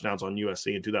 more touchdowns on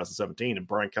USC in 2017. And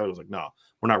Brian Kelly was like, no,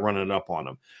 we're not running it up on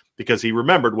them because he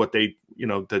remembered what they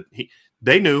knew that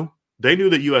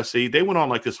USC, they went on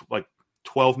this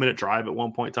 12-minute drive at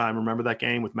one point in time. Remember that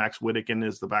game with Max Whittikin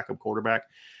as the backup quarterback?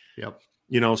 Yep.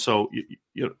 So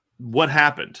what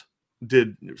happened?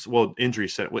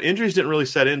 Injuries set. Well, injuries didn't really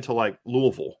set into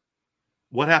Louisville.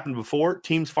 What happened before?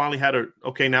 Teams finally had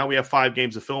now we have 5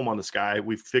 games of film on this guy.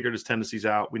 We've figured his tendencies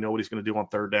out. We know what he's going to do on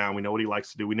third down. We know what he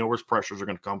likes to do. We know where his pressures are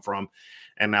going to come from.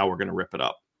 And now we're going to rip it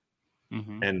up.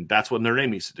 Mm-hmm. And that's what Notre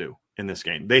Dame needs to do in this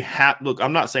game.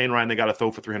 I'm not saying, Ryan, they got to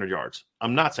throw for 300 yards.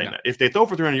 I'm not saying that. If they throw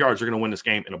for 300 yards, they're going to win this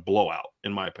game in a blowout,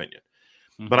 in my opinion.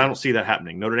 Mm-hmm. But I don't see that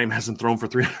happening. Notre Dame hasn't thrown for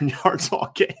 300 yards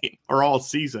all game or all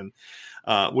season.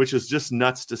 Which is just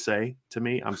nuts to say to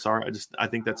me. I'm sorry. I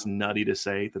think that's nutty to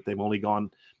say that they've only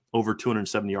gone over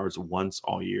 270 yards once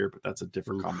all year, but that's a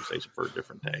different conversation for a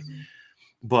different day.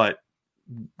 But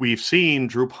we've seen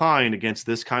Drew Pine against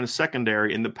this kind of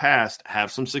secondary in the past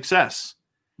have some success,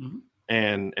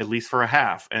 and at least for a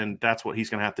half. And that's what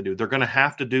he's going to have to do. They're going to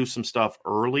have to do some stuff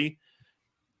early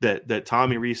that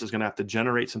Tommy Rees is going to have to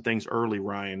generate some things early,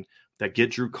 Ryan, that get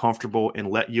Drew comfortable and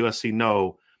let USC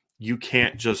know you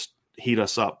can't just heat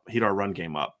our run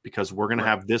game up because we're going to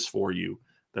have this for you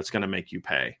that's going to make you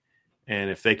pay. And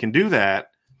if they can do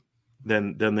that,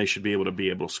 then they should be able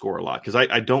to score a lot. Because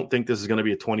I don't think this is going to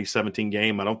be a 2017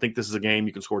 game. I don't think this is a game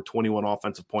you can score 21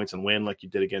 offensive points and win like you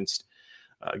did against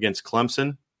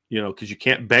Clemson. Because you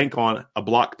can't bank on a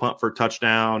blocked punt for a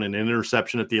touchdown and an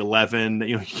interception at the 11.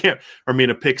 You can't.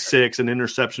 A pick six, an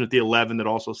interception at the 11 that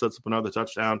also sets up another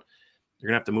touchdown. You're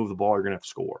going to have to move the ball. You're going to have to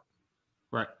score.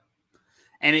 Right.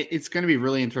 And it's going to be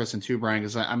really interesting too, Brian,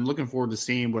 because I'm looking forward to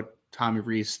seeing what Tommy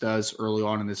Rees does early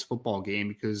on in this football game.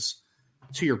 Because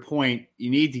to your point,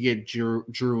 you need to get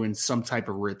Drew in some type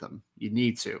of rhythm. You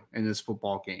need to in this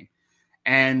football game.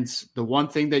 And the one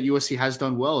thing that USC has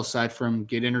done well, aside from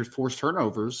getting forced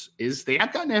turnovers, is they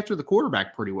have gotten after the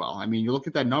quarterback pretty well. I mean, you look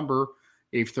at that number,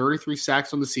 they have 33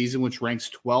 sacks on the season, which ranks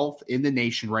 12th in the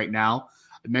nation right now.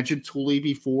 I mentioned Tooley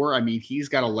before. I mean, he's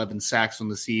got 11 sacks on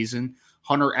the season.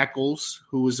 Hunter Echols,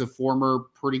 who was a former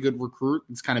pretty good recruit,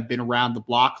 has kind of been around the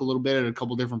block a little bit at a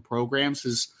couple different programs,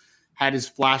 has had his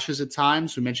flashes at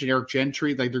times. We mentioned Eric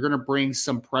Gentry. They're going to bring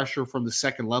some pressure from the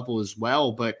second level as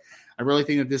well. But I really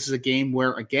think that this is a game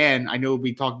where, again, I know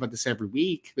we talk about this every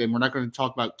week, and we're not going to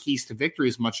talk about keys to victory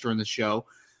as much during the show.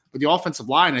 But the offensive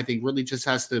line, I think, really just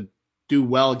has to do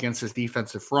well against this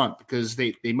defensive front because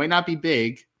they might not be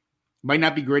big, might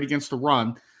not be great against the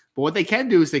run, but what they can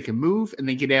do is they can move and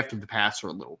they get after the passer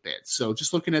a little bit. So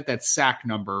just looking at that sack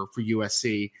number for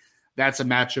USC, that's a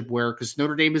matchup where, because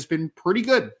Notre Dame has been pretty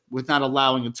good with not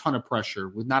allowing a ton of pressure,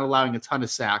 with not allowing a ton of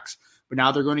sacks, but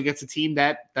now they're going against a team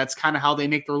that's kind of how they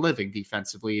make their living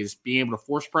defensively, is being able to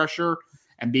force pressure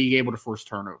and being able to force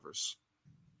turnovers.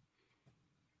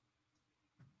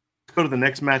 Go to the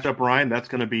next matchup, Ryan. That's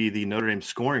going to be the Notre Dame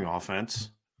scoring offense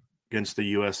against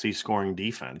the USC scoring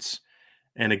defense.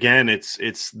 And again, this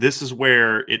is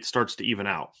where it starts to even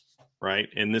out. right?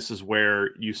 And this is where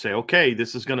you say, okay,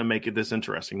 this is going to make it this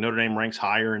interesting. Notre Dame ranks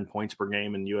higher in points per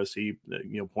game and USC,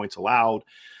 points allowed.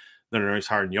 Notre Dame is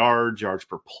higher in yards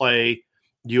per play.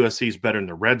 USC is better in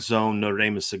the red zone. Notre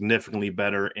Dame is significantly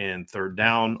better in third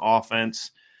down offense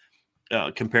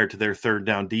compared to their third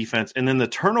down defense. And then the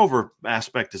turnover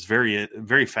aspect is very,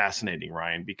 very fascinating,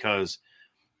 Ryan, because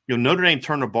Notre Dame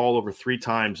turned the ball over 3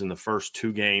 times in the first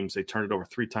 2 games. They turned it over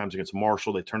 3 times against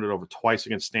Marshall. They turned it over twice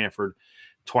against Stanford,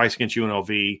 twice against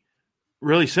UNLV.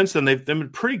 Really, since then, they've been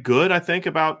pretty good, I think,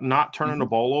 about not turning the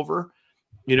ball over.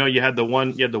 You had the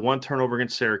one turnover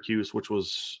against Syracuse, which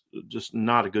was just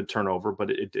not a good turnover, but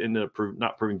it ended up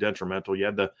not proving detrimental. You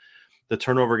had the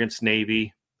turnover against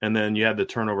Navy, and then you had the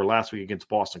turnover last week against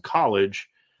Boston College.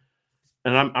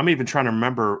 And I'm even trying to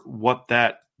remember what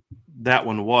that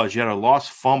one was. You had a lost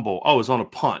fumble. Oh, it was on a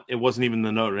punt. It wasn't even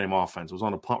the Notre Dame offense. It was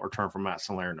on a punt return from Matt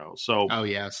Salerno. So, oh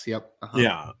yes, yep,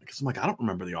 yeah. Because I'm like, I don't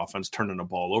remember the offense turning the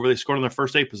ball over. They scored on their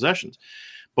first 8 possessions.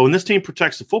 But when this team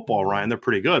protects the football, Ryan, they're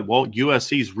pretty good. Well,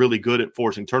 USC is really good at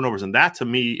forcing turnovers, and that to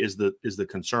me is the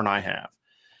concern I have.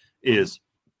 Is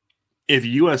if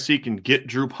USC can get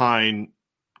Drew Pine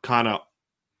kind of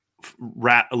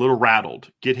a little rattled,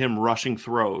 get him rushing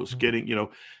throws,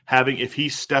 having if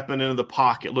he's stepping into the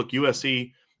pocket. Look,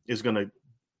 USC is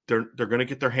they're going to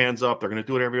get their hands up. They're going to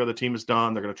do what every other team has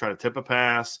done. They're going to try to tip a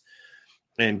pass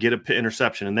and get an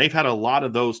interception. And they've had a lot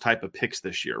of those type of picks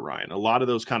this year, Ryan. A lot of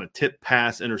those kind of tip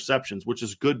pass interceptions, which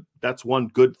is good. That's one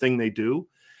good thing they do.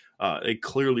 They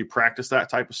clearly practice that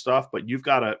type of stuff, but you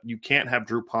can't have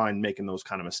Drew Pine making those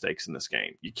kind of mistakes in this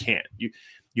game. You can't.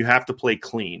 You have to play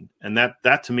clean. And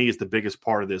that to me is the biggest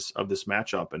part of this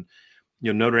matchup. And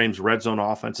Notre Dame's red zone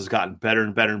offense has gotten better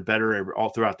and better and better all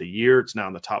throughout the year. It's now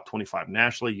in the top 25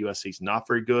 nationally. USC's not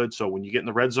very good. So when you get in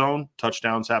the red zone,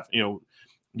 touchdowns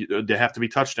they have to be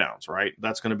touchdowns, right?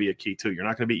 That's going to be a key too. You're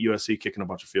not going to beat USC kicking a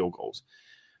bunch of field goals.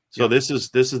 So this is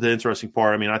the interesting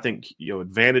part. I mean, I think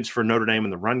advantage for Notre Dame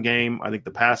in the run game. I think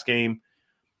the pass game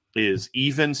is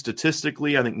even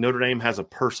statistically. I think Notre Dame has a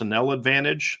personnel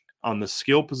advantage on the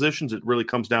skill positions. It really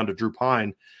comes down to Drew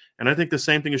Pine, and I think the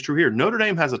same thing is true here. Notre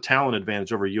Dame has a talent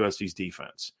advantage over USC's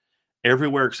defense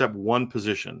everywhere except one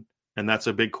position, and that's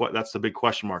the big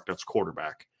question mark. That's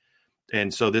quarterback.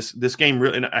 And so this game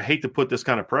really, and I hate to put this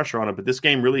kind of pressure on it, but this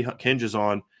game really hinges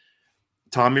on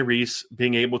Tommy Rees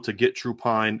being able to get Drew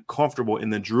Pine comfortable,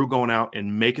 and then Drew going out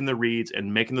and making the reads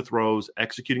and making the throws,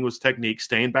 executing his technique,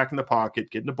 staying back in the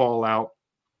pocket, getting the ball out,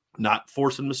 not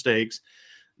forcing mistakes,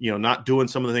 not doing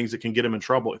some of the things that can get him in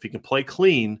trouble. If he can play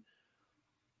clean,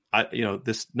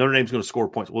 this Notre Dame's going to score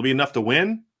points. Will it be enough to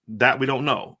win? That we don't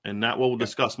know, and that we'll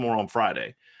discuss more on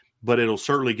Friday. But it'll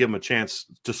certainly give them a chance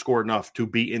to score enough to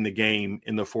be in the game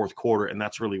in the fourth quarter, and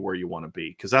that's really where you want to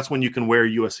be, because that's when you can wear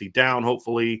USC down,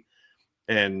 hopefully,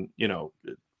 and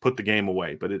put the game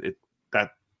away. But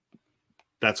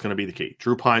that's going to be the key.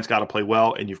 Drew Pine's got to play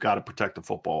well, and you've got to protect the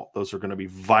football. Those are going to be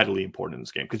vitally important in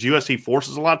this game, because USC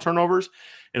forces a lot of turnovers,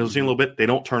 and we'll see in a little bit, they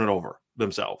don't turn it over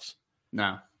themselves.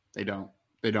 No, they don't.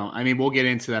 I mean, we'll get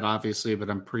into that obviously, but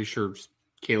I'm pretty sure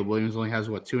Caleb Williams only has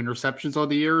 2 interceptions on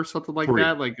the year or something like 3.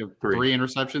 that, like 3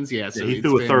 interceptions. Yeah, so he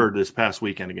threw a third this past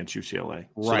weekend against UCLA.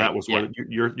 Right. So that was what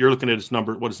you're looking at his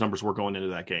number. What his numbers were going into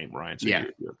that game, Ryan. So yeah.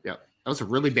 That was a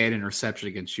really bad interception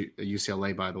against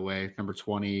UCLA, by the way. Number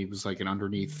 20 was like an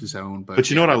underneath zone. But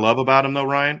you know what I love about him, though,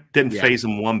 Ryan? Didn't phase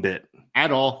him one bit.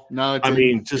 At all. No,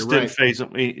 just didn't phase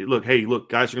him. Look,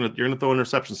 guys, you're gonna throw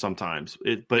interceptions sometimes.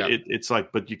 It's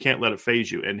like, but you can't let it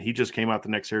phase you. And he just came out the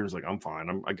next year and was like, I'm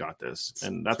fine. I got this.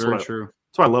 And that's true.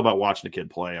 That's what I love about watching the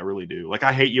kid play. I really do. Like,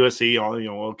 I hate USC.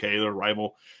 Okay, they're a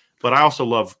rival, but I also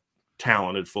love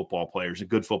talented football players and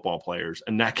good football players,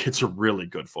 and that kid's a really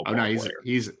good football player.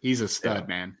 He's a stud,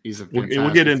 man. He's a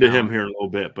we'll get into him here in a little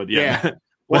bit, but yeah.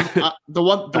 Well, the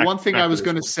one thing I was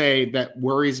going to say that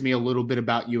worries me a little bit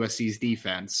about USC's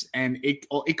defense, and it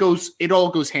all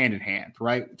goes hand in hand,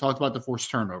 right? We talked about the forced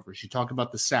turnovers. You talk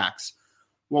about the sacks.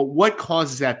 Well, what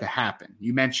causes that to happen?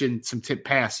 You mentioned some tip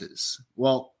passes.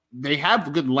 Well, they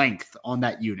have good length on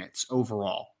that unit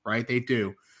overall, right? They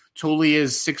do. Tully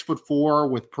is 6'4"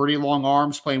 with pretty long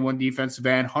arms, playing one defensive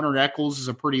end. Hunter Eccles is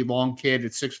a pretty long kid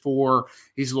at 6'4".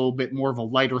 He's a little bit more of a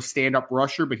lighter stand-up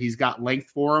rusher, but he's got length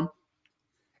for him.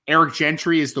 Eric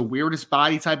Gentry is the weirdest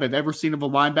body type I've ever seen of a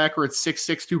linebacker at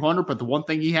 6'6", 200, but the one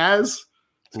thing he has,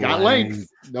 he's got length.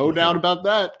 No doubt about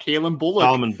that. Kalen Bullock.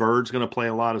 Solomon Bird's going to play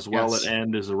a lot as well at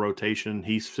end as a rotation.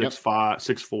 He's 6'5",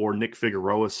 6'4". Nick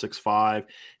Figueroa is 6'5".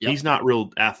 He's not real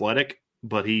athletic,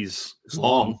 but he's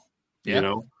long.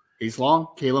 He's long.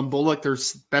 Kalen Bullock, their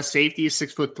best safety, is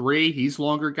 6'3". He's a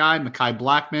longer guy. Mekhi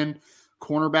Blackman,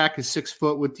 cornerback is 6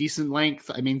 foot with decent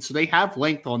length. I mean, so they have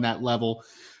length on that level.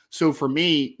 So for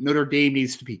me, Notre Dame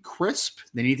needs to be crisp.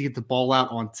 They need to get the ball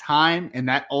out on time, and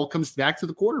that all comes back to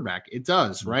the quarterback. It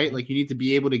does, right? Like, you need to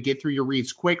be able to get through your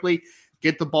reads quickly,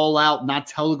 get the ball out, not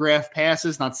telegraph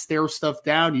passes, not stare stuff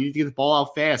down. You need to get the ball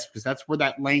out fast, because that's where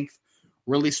that length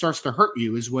really starts to hurt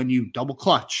you, is when you double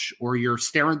clutch or you're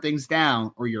staring things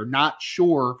down or you're not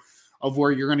sure of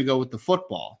where you're going to go with the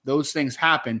football. Those things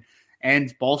happen,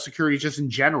 and ball security just in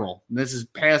general, and this is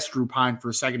past Drew Pine for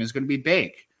a second, is going to be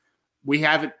big. We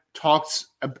haven't talked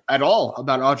at all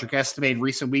about Audric Estime in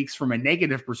recent weeks from a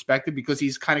negative perspective, because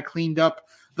he's kind of cleaned up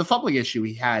the fumbling issue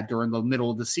he had during the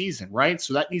middle of the season, right?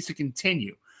 So that needs to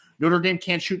continue. Notre Dame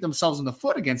can't shoot themselves in the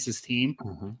foot against this team,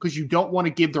 because you don't want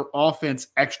to give their offense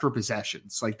extra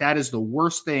possessions. Like, that is the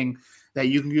worst thing that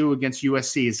you can do against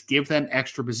USC, is give them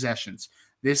extra possessions.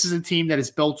 This is a team that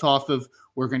is built off of,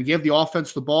 we're going to give the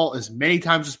offense the ball as many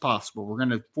times as possible. We're going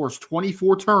to force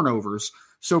 24 turnovers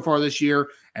so far this year,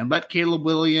 and let Caleb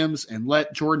Williams and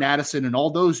let Jordan Addison and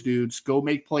all those dudes go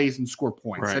make plays and score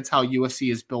points. Right. That's how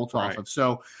USC is built off of.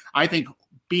 So I think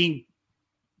being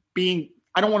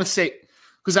I don't want to say,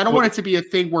 because I don't want it to be a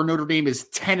thing where Notre Dame is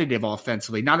tentative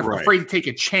offensively, not afraid to take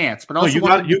a chance, but also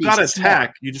you got to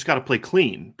attack. You just got to play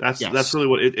clean. That's really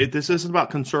what this isn't about.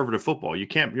 Conservative football. You're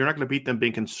not going to beat them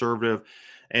being conservative.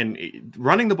 And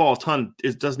running the ball a ton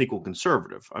doesn't equal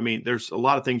conservative. I mean, there's a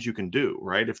lot of things you can do,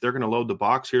 right? If they're going to load the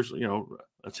box,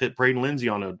 let's hit Braden Lindsey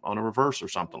on a reverse or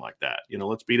something like that.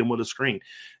 Let's beat him with a screen.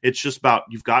 It's just about,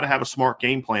 you've got to have a smart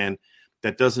game plan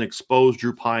that doesn't expose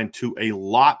Drew Pine to a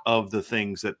lot of the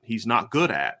things that he's not good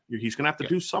at. He's going to have to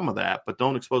do some of that, but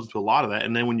don't expose him to a lot of that.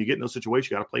 And then when you get in those situations,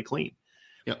 you got to play clean.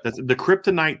 That's the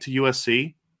kryptonite to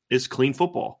USC is clean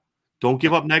football. Don't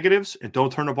give up negatives and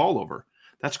don't turn the ball over.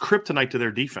 That's kryptonite to their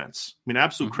defense. I mean,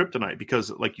 absolute kryptonite, because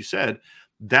like you said,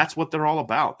 that's what they're all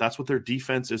about. That's what their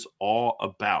defense is all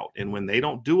about. And when they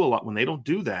don't do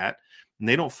that, and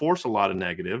they don't force a lot of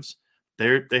negatives,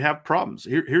 they have problems.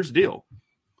 Here's the deal.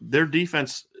 Their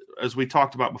defense, as we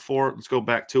talked about before, let's go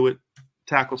back to it.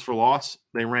 Tackles for loss,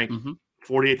 they rank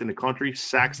 48th in the country.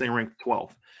 Sacks, they rank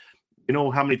 12th. You know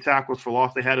how many tackles for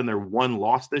loss they had in their one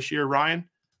loss this year, Ryan?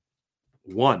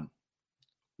 One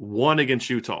against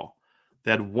Utah. They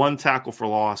had one tackle for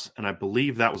loss, and I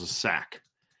believe that was a sack,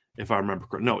 if I remember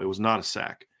correctly. No, it was not a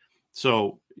sack.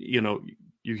 So,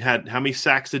 you had, how many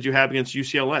sacks did you have against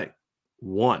UCLA?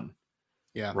 One.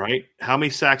 Yeah. Right? How many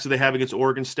sacks did they have against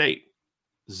Oregon State?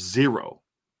 0.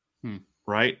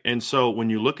 Right? And so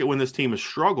when you look at when this team has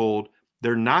struggled,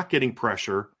 they're not getting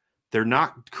pressure. They're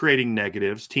not creating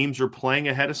negatives. Teams are playing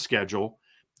ahead of schedule,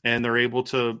 and they're able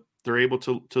to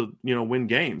win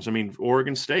games. I mean,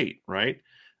 Oregon State, right?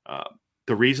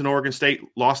 The reason Oregon State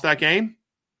lost that game,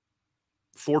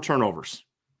 4 turnovers.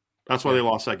 That's why they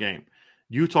lost that game.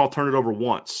 Utah turned it over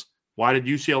once. Why did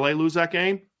UCLA lose that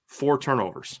game? 4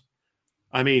 turnovers.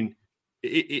 I mean,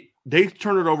 they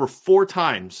turned it over 4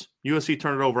 times. USC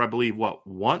turned it over, I believe,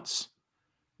 once?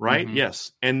 Right?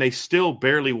 Yes. And they still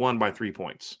barely won by 3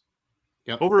 points.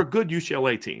 Over a good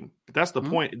UCLA team. But that's the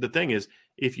point. The thing is,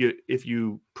 if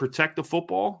you protect the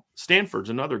football,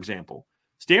 Stanford's another example.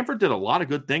 Stanford did a lot of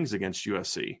good things against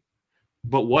USC,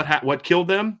 but what killed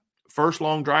them? First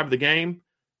long drive of the game,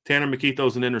 Tanner McKee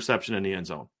throws an interception in the end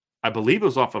zone. I believe it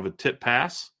was off of a tip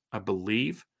pass. I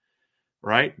believe,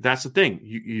 right? That's the thing.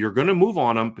 You're going to move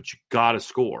on them, but you got to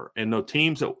score. And the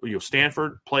teams that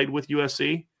Stanford played with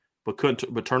USC, but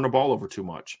couldn't turn the ball over too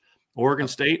much. Oregon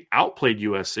State outplayed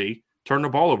USC, turned the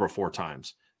ball over 4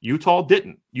 times. Utah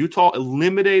didn't. Utah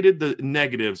eliminated the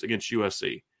negatives against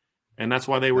USC. And that's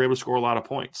why they were able to score a lot of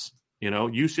points.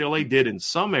 UCLA did in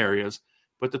some areas,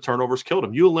 but the turnovers killed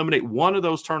them. You eliminate one of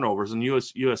those turnovers, and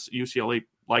UCLA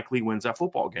likely wins that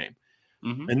football game.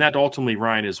 And that ultimately,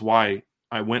 Ryan, is why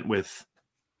I went with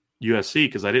USC,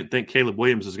 because I didn't think Caleb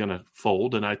Williams is going to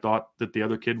fold, and I thought that the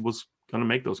other kid was going to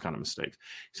make those kind of mistakes.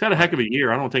 He's had a heck of a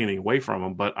year. I don't take anything away from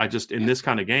him, but I just, in this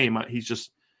kind of game, I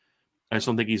just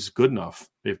don't think he's good enough.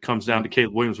 It comes down to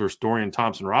Caleb Williams versus Dorian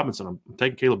Thompson-Robinson. I'm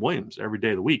taking Caleb Williams every day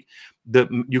of the week.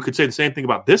 You could say the same thing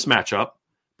about this matchup,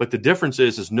 but the difference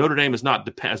is Notre Dame is not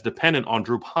as dependent on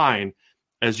Drew Pine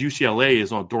as UCLA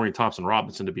is on Dorian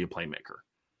Thompson-Robinson to be a playmaker.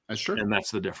 That's true. And that's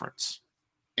the difference.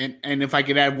 And if I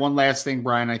could add one last thing,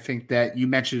 Brian, I think that you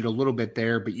mentioned it a little bit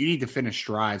there, but you need to finish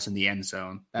drives in the end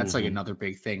zone. That's like another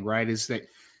big thing, right? Is that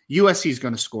USC is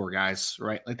going to score, guys,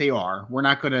 right? Like they are.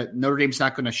 Notre Dame's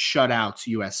not going to shut out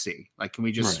USC. Like, can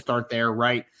we just start there,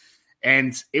 right?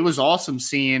 And it was awesome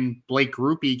seeing Blake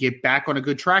Grupe get back on a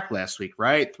good track last week,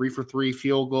 right? 3 for 3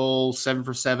 field goals, 7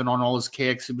 for 7 on all his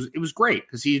kicks. It was great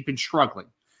because he's been struggling.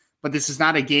 but this is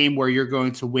not a game where you're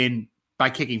going to win by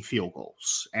kicking field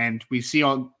goals. And we see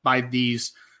by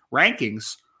these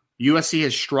rankings, USC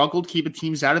has struggled keeping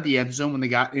teams out of the end zone when they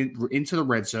got into the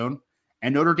red zone,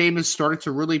 and Notre Dame has started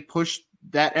to really push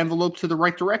that envelope to the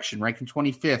right direction, ranking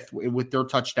 25th with their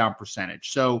touchdown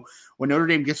percentage. So when Notre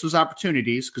Dame gets those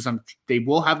opportunities, because they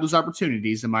will have those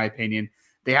opportunities, in my opinion,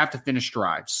 they have to finish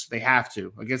drives. They have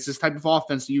to. Against this type of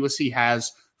offense the USC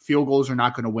has, field goals are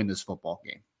not going to win this football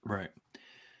game. Right.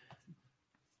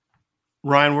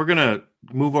 Ryan, we're going to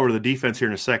move over to the defense here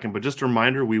in a second, but just a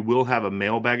reminder, we will have a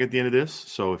mailbag at the end of this.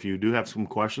 So if you do have some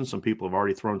questions, some people have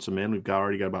already thrown some in. We've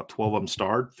already got about 12 of them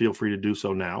starred. Feel free to do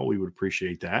so now. We would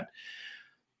appreciate that.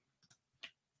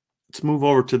 Let's move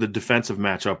over to the defensive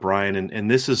matchup, Ryan,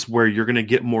 and this is where you're going to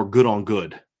get more good on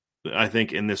good, I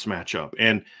think, in this matchup.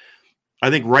 And I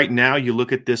think right now you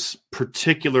look at this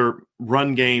particular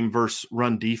run game versus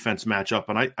run defense matchup,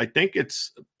 and I think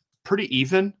it's pretty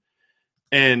even.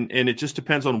 And it just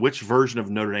depends on which version of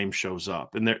Notre Dame shows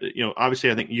up. And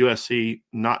obviously I think USC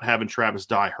not having Travis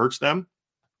Dye hurts them,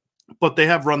 but they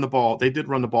have run the ball. They did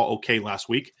run the ball okay last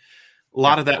week. A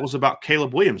lot of that was about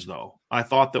Caleb Williams, though. I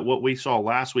thought that what we saw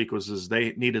last week was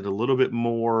they needed a little bit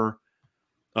more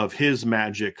of his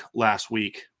magic last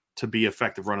week to be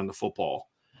effective running the football.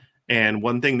 And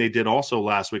one thing they did also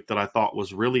last week that I thought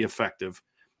was really effective,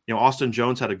 Austin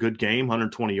Jones had a good game,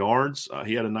 120 yards.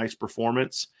 He had a nice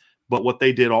performance. But what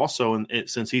they did also, and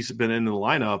since he's been in the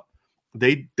lineup,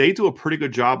 they do a pretty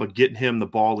good job of getting him the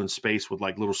ball in space with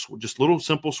like little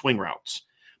simple swing routes.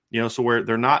 So where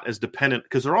they're not as dependent,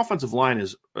 because their offensive line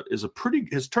has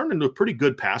turned into a pretty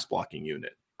good pass blocking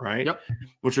unit, right? Yep.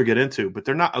 Which we'll get into, but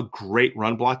they're not a great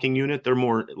run blocking unit. They're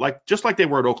more just like they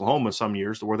were at Oklahoma some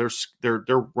years, where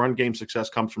their run game success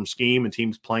comes from scheme and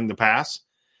teams playing the pass.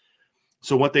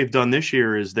 So what they've done this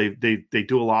year is they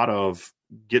do a lot of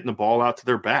getting the ball out to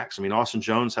their backs. I mean, Austin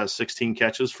Jones has 16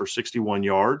 catches for 61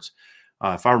 yards.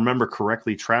 If I remember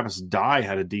correctly, Travis Dye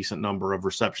had a decent number of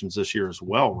receptions this year as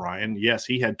well, Ryan. Yes,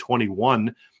 he had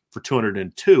 21 for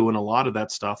 202, and a lot of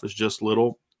that stuff is just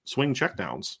little swing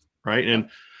checkdowns, right? And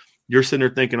you're sitting there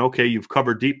thinking, okay, you've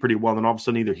covered deep pretty well, and all of a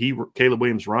sudden either Caleb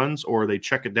Williams runs or they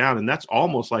check it down, and that's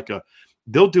almost like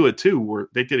they'll do it too, where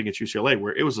they did against UCLA,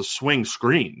 where it was a swing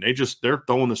screen. They're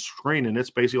throwing the screen, and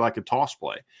it's basically like a toss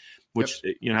play, which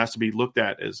has to be looked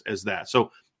at as that. So,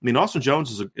 I mean, Austin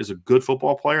Jones is a good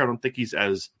football player. I don't think he's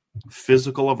as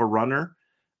physical of a runner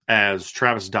as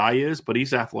Travis Dye is, but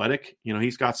he's athletic.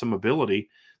 He's got some ability.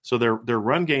 So their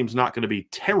run game's not going to be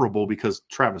terrible because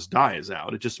Travis Dye is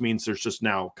out. It just means there's just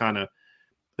now kind of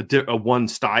a one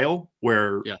style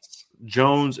where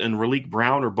Jones and Raleek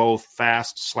Brown are both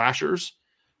fast slashers.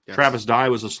 Yes. Travis Dye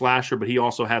was a slasher, but he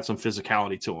also had some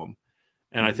physicality to him.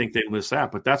 And I think they list that,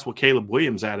 but that's what Caleb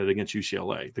Williams added against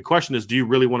UCLA. The question is, do you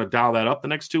really want to dial that up the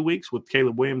next 2 weeks with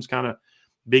Caleb Williams kind of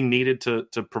being needed to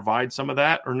provide some of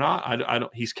that or not? I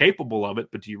don't. He's capable of it,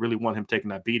 but do you really want him taking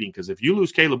that beating? Because if you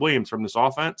lose Caleb Williams from this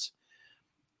offense,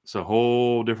 it's a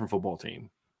whole different football team.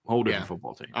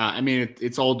 Football team. I mean,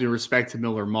 it's all due respect to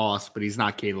Miller Moss, but he's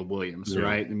not Caleb Williams,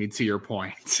 right? I mean, to your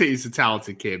point, he's a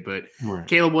talented kid, but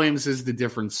Caleb Williams is the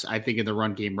difference, I think, in the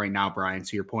run game right now, Brian,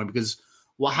 to your point, because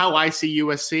how I see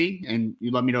USC, and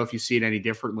you let me know if you see it any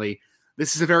differently,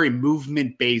 this is a very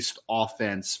movement-based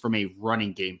offense from a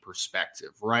running game perspective,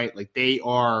 right? Like, they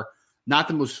are not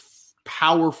the most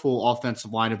powerful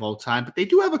offensive line of all time, but they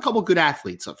do have a couple good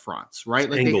athletes up front, right?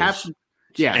 Like angles. They have some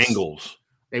angles.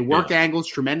 They work angles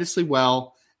tremendously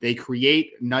well. They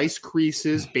create nice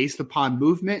creases based upon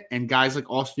movement, and guys like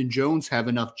Austin Jones have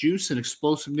enough juice and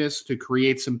explosiveness to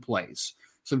create some plays,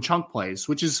 some chunk plays,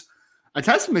 which is a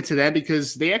testament to them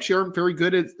because they actually aren't very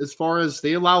good as far as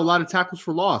they allow a lot of tackles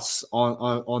for loss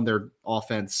on their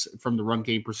offense from the run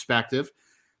game perspective,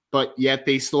 but yet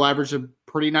they still average a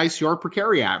pretty nice yard per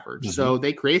carry average. Mm-hmm. So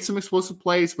they create some explosive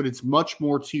plays, but it's much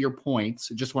more to your point.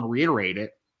 I just want to reiterate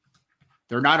it.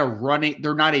 They're not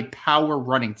a power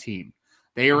running team.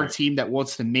 They are a team that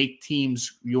wants to make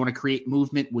teams. You want to create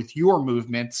movement with your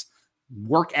movements,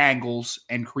 work angles,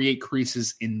 and create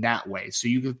creases in that way. So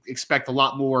you could expect a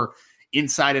lot more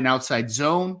inside and outside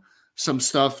zone, some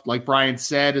stuff like Brian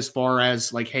said, as far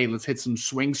as like, hey, let's hit some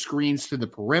swing screens to the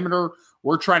perimeter.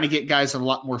 We're trying to get guys in a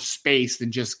lot more space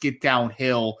than just get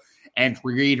downhill and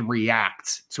read and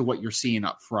react to what you're seeing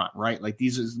up front, right? Like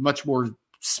these is much more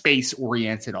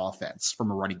space-oriented offense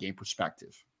from a running game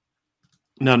perspective.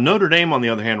 Now, Notre Dame, on the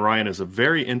other hand, Ryan, is a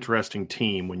very interesting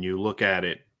team when you look at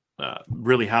it,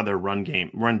 really how their run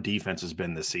defense has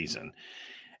been this season.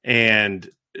 And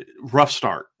rough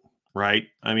start. right?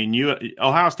 I mean,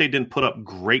 Ohio State didn't put up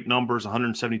great numbers,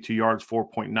 172 yards,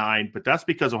 4.9, but that's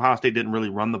because Ohio State didn't really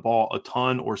run the ball a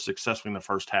ton or successfully in the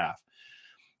first half.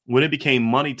 When it became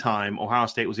money time, Ohio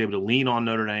State was able to lean on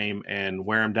Notre Dame and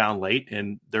wear them down late,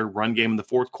 and their run game in the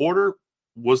fourth quarter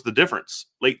was the difference.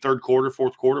 Late third quarter,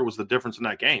 fourth quarter was the difference in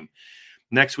that game.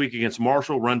 Next week against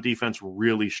Marshall, run defense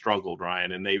really struggled,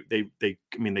 Ryan, and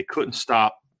they couldn't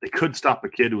stop. They couldn't stop a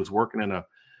kid who was working in a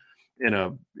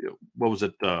what was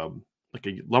it, like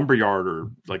a lumberyard or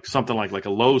like something like a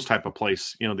Lowe's type of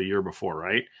place, the year before,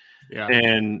 right? Yeah.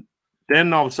 And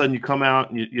then all of a sudden you come out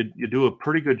and you do a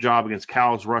pretty good job against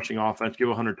Cal's rushing offense, give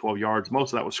 112 yards.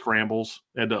 Most of that was scrambles.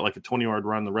 They had like a 20-yard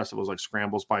run. The rest of it was like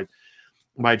scrambles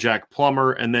by Jack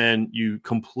Plummer. And then you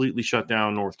completely shut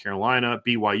down North Carolina.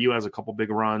 BYU has a couple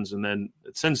big runs. And then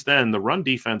since then, the run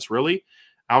defense really,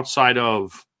 outside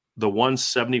of the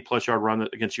 170-plus yard run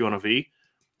against UNLV,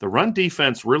 the run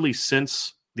defense really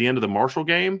since the end of the Marshall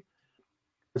game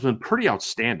has been pretty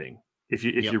outstanding if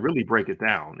you really break it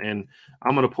down. And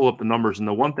I'm going to pull up the numbers. And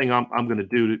the one thing I'm going to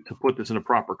do to put this in a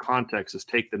proper context is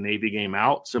take the Navy game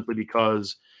out, simply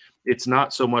because it's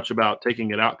not so much about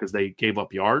taking it out because they gave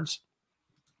up yards,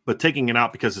 but taking it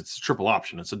out because it's a triple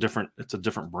option. It's a different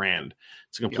brand.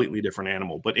 It's a completely different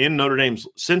animal. But in Notre Dame's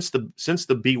since the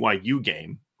BYU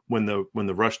game, when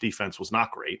the rush defense was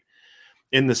not great,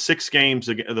 in the 6 games,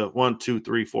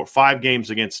 the 5 games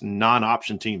against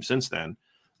non-option teams since then,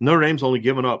 Notre Dame's only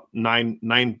given up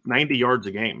 90 yards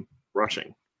a game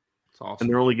rushing. That's awesome. And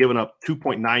they're only giving up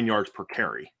 2.9 yards per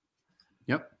carry.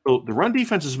 Yep. So the run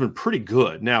defense has been pretty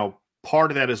good. Now,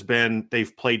 part of that has been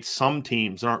they've played some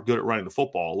teams that aren't good at running the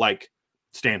football, like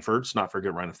Stanford's not very good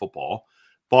at running the football.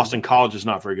 Boston College is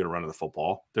not very good at running the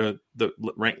football. They're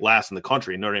ranked last in the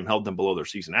country, and Notre Dame held them below their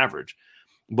season average.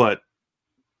 But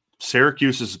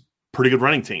Syracuse is a pretty good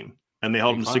running team, and they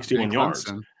held them to 61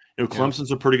 yards. Clemson's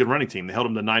a pretty good running team. They held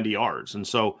them to 90 yards. And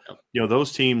so,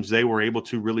 those teams, they were able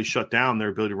to really shut down their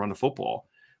ability to run the football.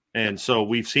 And so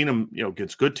we've seen them,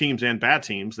 against good teams and bad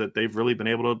teams, that they've really been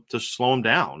able to slow them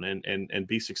down and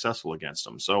be successful against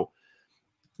them. So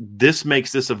this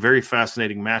makes this a very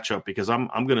fascinating matchup, because I'm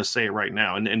going to say it right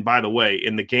now. And by the way,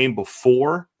 in the game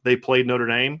before they played Notre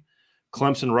Dame,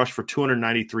 Clemson rushed for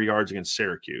 293 yards against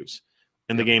Syracuse.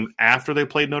 In the game after they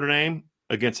played Notre Dame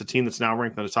against a team that's now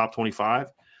ranked in the top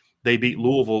 25, they beat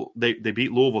Louisville. They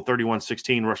beat Louisville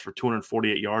 31-16, rushed for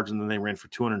 248 yards, and then they ran for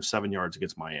 207 yards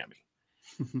against Miami.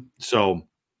 So,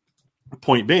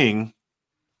 point being,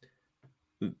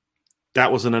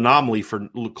 that was an anomaly for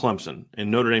Clemson,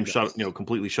 and Notre Dame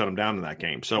completely shut them down in that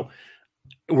game. So,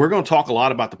 we're going to talk a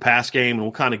lot about the pass game, and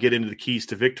we'll kind of get into the keys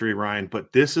to victory, Ryan.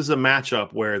 But this is a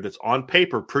matchup where that's on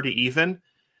paper pretty even,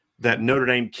 that Notre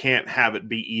Dame can't have it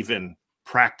be even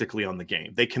practically on the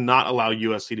game. They cannot allow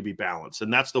USC to be balanced.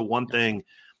 And that's the one thing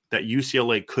that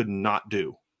UCLA could not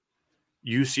do.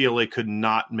 UCLA could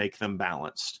not make them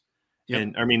balanced.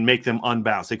 And make them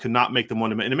unbalanced. They could not make them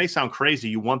one. And it may sound crazy.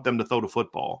 You want them to throw the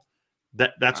football.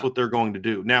 That's what they're going to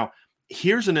do. Now,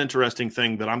 here's an interesting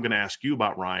thing that I'm going to ask you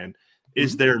about, Ryan.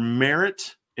 Is there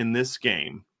merit in this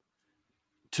game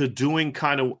to doing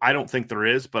I don't think there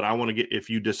is, but I want to get, if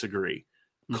you disagree.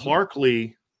 Clark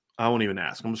Lee, I won't even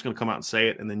ask. I'm just going to come out and say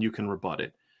it, and then you can rebut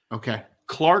it. Okay.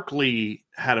 Clark Lee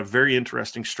had a very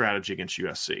interesting strategy against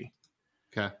USC.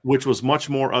 Okay. Which was much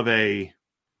more of a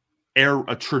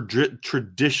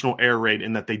traditional air raid,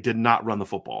 in that they did not run the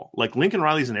football. Like Lincoln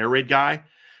Riley's an air raid guy,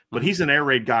 but he's an air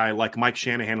raid guy like Mike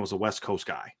Shanahan was a West Coast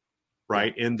guy,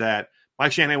 right? In that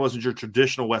Mike Shanahan wasn't your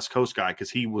traditional West Coast guy, because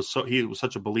he was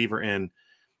such a believer in,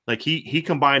 like, he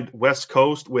combined West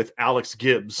Coast with Alex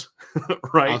Gibbs,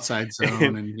 right? Outside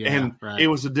zone. And it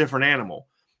was a different animal.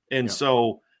 And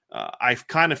so I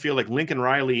kind of feel like Lincoln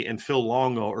Riley and Phil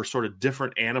Longo are sort of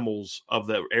different animals of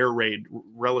the air raid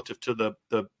relative to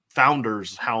the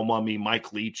founders, Hal Mumme,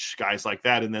 Mike Leach, guys like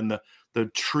that. And then the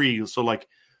tree. So like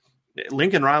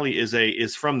Lincoln Riley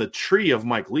is from the tree of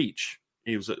Mike Leach.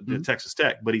 He was at Texas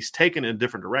Tech, but he's taken in a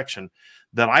different direction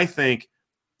that I think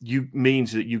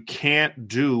means that you can't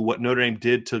do what Notre Dame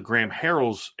did to Graham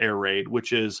Harrell's air raid,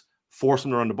 which is force them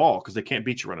to run the ball, because they can't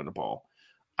beat you running the ball.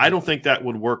 I don't think that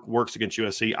would works against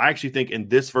USC. I actually think in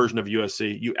this version of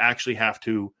USC, you actually have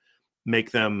to make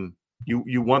them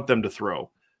you want them to throw,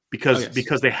 because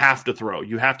they have to throw.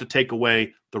 You have to take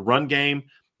away the run game.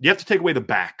 You have to take away the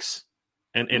backs,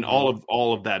 and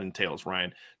all of that entails.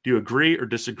 Ryan, do you agree or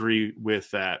disagree with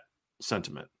that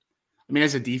sentiment? I mean,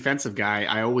 as a defensive guy,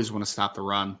 I always want to stop the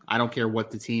run. I don't care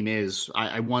what the team is.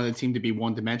 I want the team to be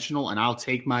one-dimensional, and I'll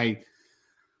take my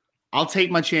I'll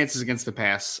take my chances against the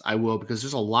pass. I will, because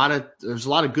there's a lot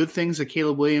of good things that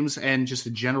Caleb Williams and just a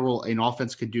general an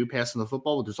offense could do passing the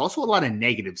football, but there's also a lot of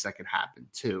negatives that could happen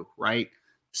too, right?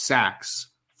 Sacks,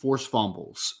 forced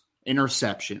fumbles,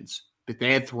 interceptions,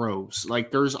 bad throws. Like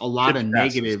there's a lot of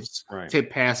negatives, tip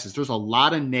passes. There's a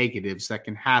lot of negatives that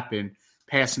can happen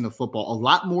passing the football. A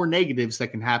lot more negatives that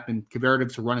can happen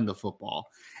comparative to running the football.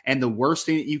 And the worst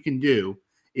thing that you can do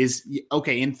is,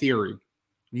 okay, in theory,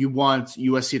 you want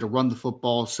USC to run the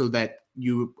football so that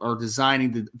you are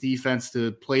designing the defense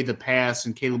to play the pass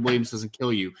and Caleb Williams doesn't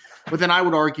kill you. But then I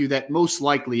would argue that most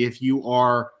likely if you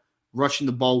are rushing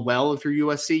the ball well, if you're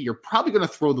USC, you're probably going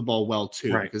to throw the ball well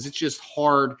too, because it's just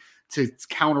hard to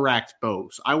counteract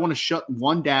both. I want to shut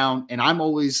one down, and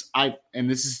and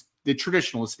this is the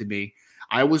traditionalist in me,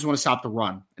 I always want to stop the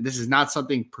run. And this is not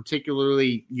something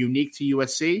particularly unique to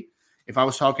USC. If I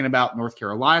was talking about North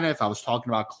Carolina, if I was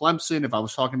talking about Clemson, if I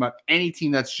was talking about any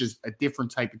team that's just a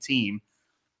different type of team,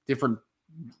 different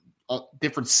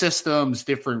systems,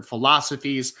 different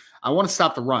philosophies, I want to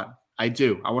stop the run. I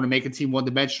do. I want to make a team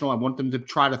one-dimensional. I want them to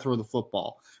try to throw the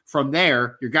football. From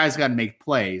there, your guys got to make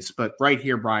plays. But right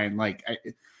here, Brian,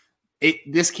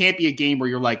 this can't be a game where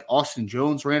you're like, Austin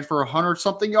Jones ran for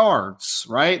 100-something yards,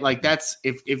 right? Like that's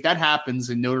if that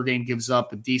happens and Notre Dame gives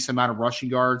up a decent amount of rushing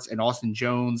yards and Austin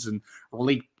Jones and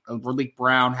Raleek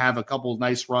Brown have a couple of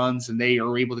nice runs and they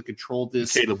are able to control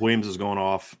this. Caleb Williams is going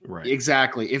off. Right.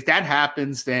 Exactly. If that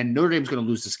happens, then Notre Dame's going to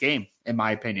lose this game, in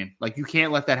my opinion. Like, you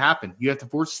can't let that happen. You have to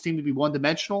force this team to be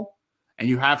one-dimensional, and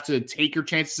you have to take your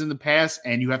chances in the pass,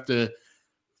 and you have to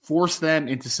force them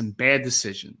into some bad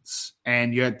decisions.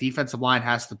 And your defensive line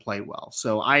has to play well.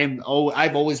 So I've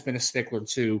always been a stickler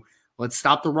to let's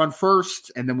stop the run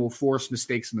first, and then we'll force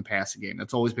mistakes in the passing game.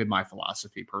 That's always been my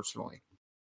philosophy personally.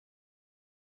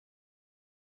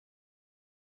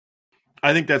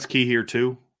 I think that's key here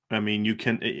too. I mean, you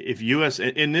can, if US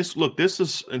in this, look, this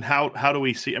is, and how do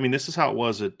we see, I mean, this is how it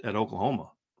was at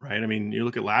Oklahoma, right? I mean, you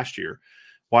look at last year,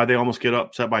 why they almost get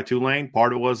upset by Tulane.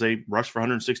 Part of it was they rushed for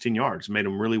 116 yards, made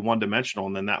them really one-dimensional,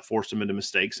 and then that forced them into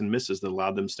mistakes and misses that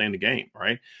allowed them to stay in the game,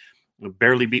 right?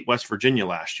 Barely beat West Virginia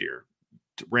last year,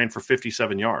 ran for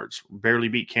 57 yards. Barely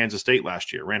beat Kansas State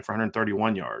last year, ran for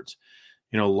 131 yards.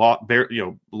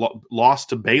 Lost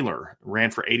to Baylor,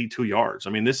 ran for 82 yards.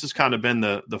 I mean, this has kind of been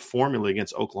the formula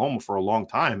against Oklahoma for a long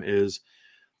time, is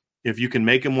if you can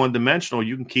make them one-dimensional,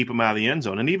 you can keep them out of the end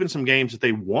zone. And even some games that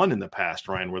they won in the past,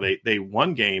 Ryan, where they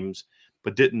won games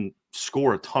but didn't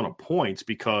score a ton of points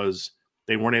because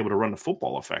they weren't able to run the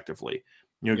football effectively.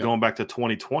 Going back to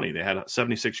 2020, they had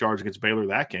 76 yards against Baylor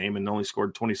that game and only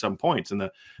scored 27 points. In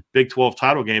the Big 12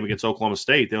 title game against Oklahoma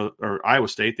State or Iowa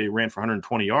State, they ran for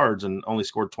 120 yards and only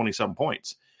scored 27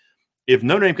 points. If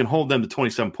Notre Dame can hold them to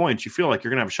 27 points, you feel like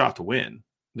you're going to have a shot to win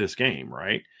this game,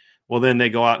 right? Well, then they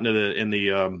go out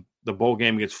into the bowl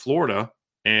game against Florida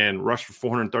and rush for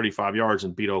 435 yards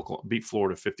and beat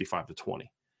Florida 55-20.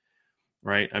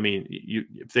 Right? I mean,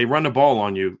 if they run the ball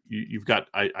on you, you've got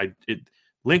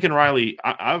Lincoln Riley,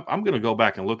 I'm going to go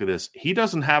back and look at this. He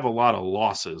doesn't have a lot of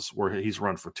losses where he's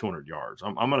run for 200 yards.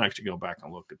 I'm going to actually go back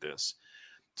and look at this.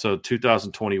 So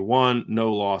 2021,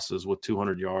 no losses with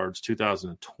 200 yards.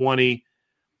 2020,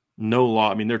 no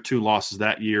loss. I mean, their two losses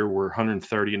that year were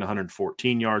 130 and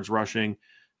 114 yards rushing.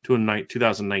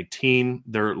 2019,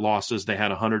 their losses, they had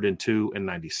 102 and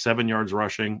 97 yards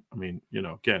rushing. I mean,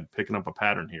 again, picking up a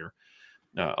pattern here.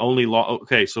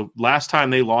 So last time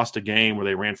they lost a game where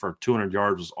they ran for 200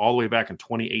 yards was all the way back in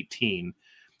 2018.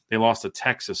 They lost to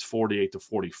Texas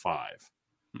 48-45.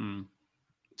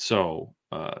 So,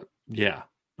 yeah.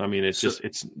 I mean,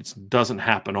 it doesn't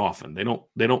happen often. They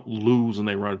don't lose and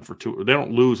they run for they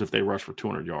don't lose if they rush for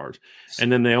 200 yards. And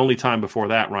then the only time before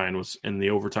that, Ryan, was in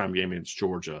the overtime game against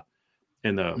Georgia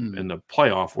in the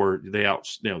playoff where they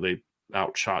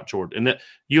outshot Georgia. And that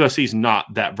USC's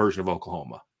not that version of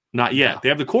Oklahoma. Not yet. Yeah. They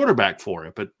have the quarterback for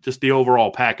it, but just the overall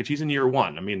package. He's in year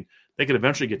one. I mean, they could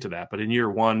eventually get to that, but in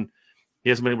year one, he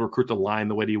hasn't been able to recruit the line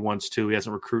the way that he wants to. He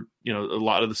hasn't recruited, a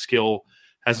lot of the skill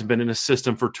hasn't been in a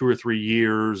system for 2 or 3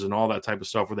 years and all that type of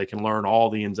stuff where they can learn all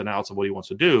the ins and outs of what he wants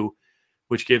to do,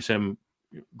 which gives him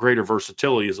greater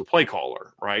versatility as a play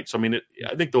caller, right? So, I mean,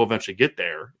 I think they'll eventually get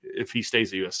there if he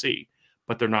stays at USC,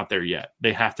 but they're not there yet.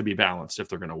 They have to be balanced if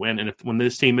they're going to win. And when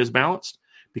this team is balanced,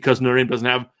 because Notre Dame doesn't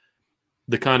have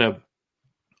the kind of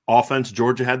offense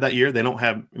Georgia had that year, they don't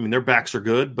have. I mean, their backs are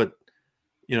good, but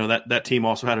that team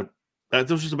also had that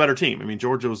was just a better team. I mean,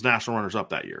 Georgia was national runners up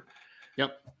that year.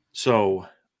 Yep. So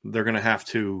they're going to have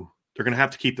to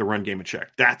keep the run game in check.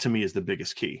 That to me is the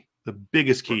biggest key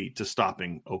to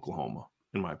stopping Oklahoma,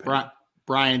 in my opinion.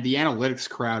 Brian, the analytics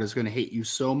crowd is going to hate you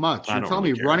so much. You're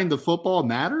telling me running the football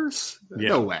matters? Yeah.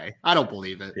 No way. I don't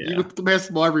believe it. Yeah. You look at the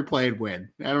basketball every play and win.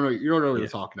 I don't know. You don't know what you're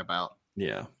talking about.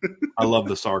 Yeah. I love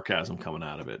the sarcasm coming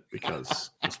out of it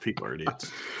because those people are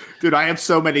idiots. Dude, I have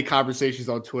so many conversations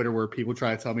on Twitter where people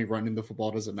try to tell me running the football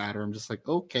doesn't matter. I'm just like,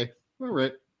 okay, all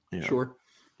right, sure.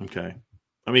 Okay.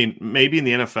 I mean, maybe in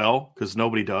the NFL because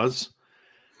nobody does.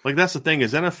 Like, that's the thing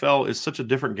is NFL is such a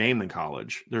different game than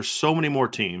college. There's so many more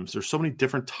teams. There's so many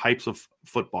different types of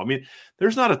football. I mean,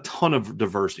 there's not a ton of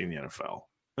diversity in the NFL,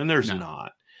 and there's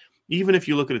not. Even if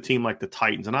you look at a team like the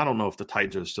Titans, and I don't know if the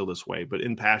Titans are still this way, but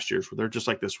in past years where they're just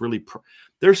like this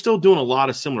they're still doing a lot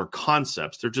of similar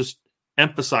concepts. They're just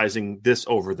emphasizing this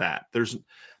over that.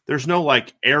 There's no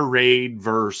like air raid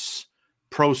versus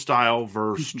pro style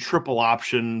versus triple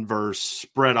option versus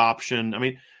spread option. I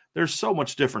mean, there's so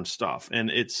much different stuff. And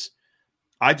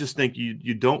I just think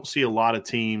you don't see a lot of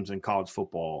teams in college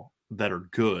football that are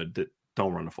good that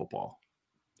don't run the football.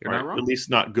 You're not wrong. At least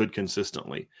not good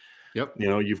consistently. Yep.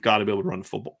 You've got to be able to run the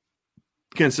football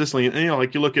consistently. And,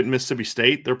 like you look at Mississippi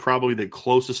State, they're probably the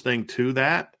closest thing to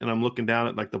that. And I'm looking down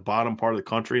at like the bottom part of the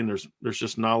country, and there's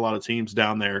just not a lot of teams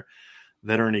down there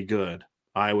that are any good.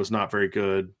 Iowa's not very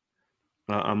good.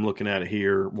 I'm looking at it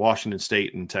here, Washington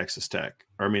State and Texas Tech.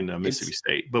 Mississippi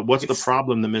State. But what's the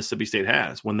problem that Mississippi State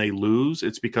has? When they lose,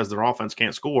 it's because their offense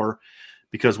can't score,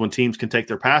 because when teams can take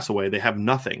their pass away, they have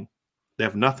nothing. They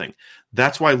have nothing.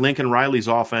 That's why Lincoln Riley's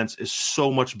offense is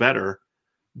so much better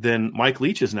than Mike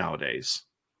Leach's nowadays,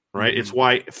 right? Mm-hmm. It's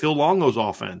why Phil Longo's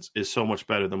offense is so much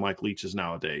better than Mike Leach's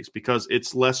nowadays, because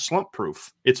it's less slump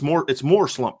proof. It's more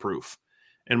slump proof,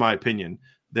 in my opinion,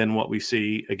 than what we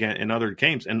see again in other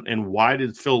games. And why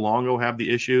did Phil Longo have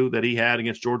the issue that he had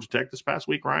against Georgia Tech this past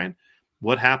week, Ryan?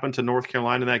 What happened to North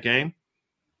Carolina in that game?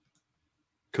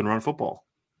 Couldn't run football.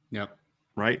 Yep.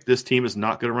 Right? This team is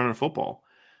not good at running football.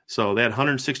 So they had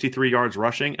 163 yards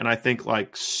rushing, and I think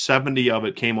like 70 of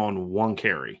it came on one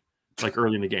carry, like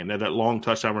early in the game. They had that long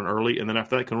touchdown run early, and then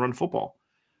after that, couldn't run football,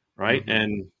 right? Mm-hmm.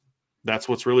 And that's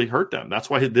what's really hurt them. That's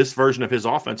why this version of his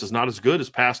offense is not as good as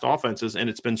past offenses, and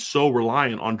it's been so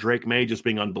reliant on Drake May just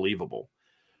being unbelievable,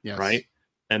 right?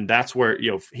 And that's where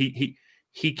he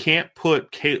can't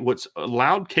put what's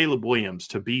allowed Caleb Williams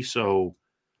to be so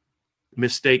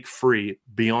mistake-free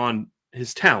beyond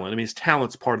his talent. I mean, his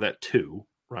talent's part of that too.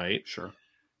 Right. Sure.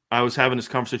 I was having this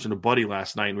conversation with a buddy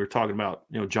last night, and we were talking about,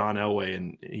 John Elway,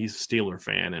 and he's a Steeler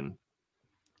fan, and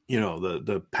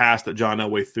the pass that John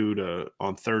Elway threw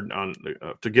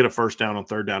to get a first down on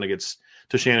third down against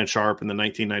to Shannon Sharp in the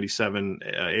 1997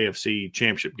 AFC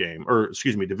Championship game,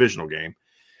 divisional game.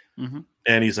 Mm-hmm.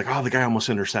 And he's like, "Oh, the guy almost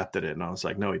intercepted it," and I was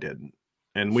like, "No, he didn't."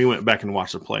 And we went back and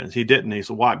watched the play, and he didn't. And he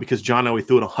said, "Why?" Because John Elway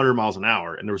threw it 100 miles an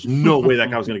hour, and there was no way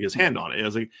that guy was going to get his hand on it. It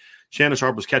was like, Shannon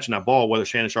Sharp was catching that ball, whether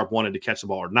Shannon Sharp wanted to catch the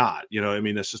ball or not.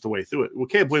 That's just the way he threw it. Well,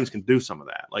 Caleb Williams can do some of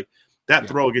that. Like that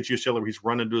throw against UCLA where he's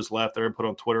running to his left there and put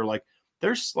on Twitter. Like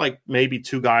there's like maybe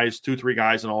 2, 3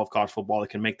 guys in all of college football that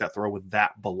can make that throw with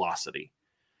that velocity.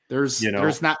 There's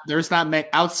not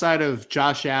outside of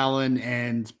Josh Allen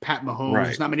and Pat Mahomes. Right.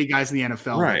 There's not many guys in the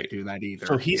NFL that do that either.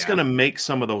 So he's going to make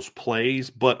some of those plays,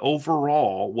 but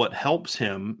overall, what helps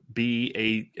him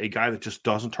be a guy that just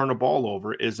doesn't turn the ball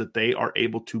over is that they are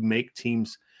able to make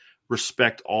teams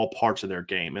respect all parts of their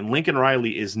game. And Lincoln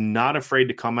Riley is not afraid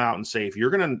to come out and say, if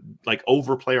you're going to like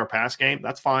overplay our pass game,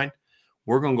 that's fine.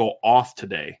 We're going to go off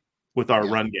today with our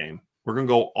run game. We're going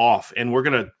to go off, and we're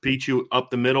going to beat you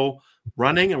up the middle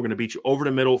running, and we're going to beat you over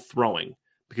the middle throwing,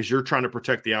 because you're trying to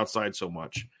protect the outside so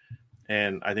much.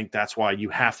 And I think that's why you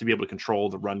have to be able to control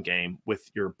the run game with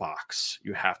your box.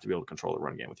 You have to be able to control the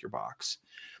run game with your box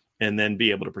and then be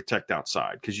able to protect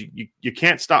outside, because you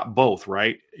can't stop both,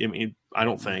 right? I mean, I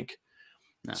don't think.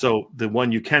 No. So the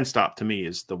one you can stop to me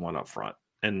is the one up front.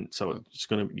 And so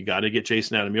you got to get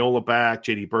Jason Adamiola back.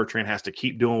 JD Bertrand has to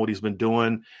keep doing what he's been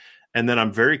doing. And then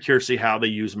I'm very curious to see how they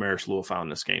use Maris Lewis in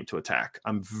this game to attack.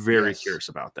 I'm very curious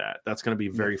about that. That's going to be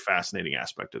a very fascinating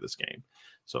aspect of this game.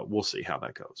 So we'll see how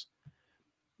that goes.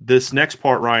 This next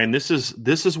part, Ryan, this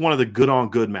is one of the good on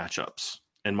good matchups,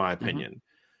 in my opinion.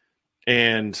 Mm-hmm.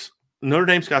 And Notre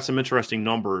Dame's got some interesting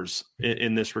numbers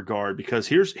in this regard, because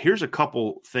here's a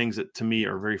couple things that to me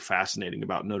are very fascinating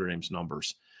about Notre Dame's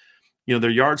numbers. Their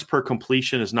yards per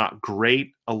completion is not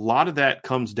great. A lot of that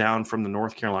comes down from the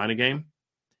North Carolina game,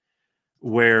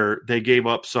 where they gave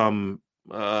up some,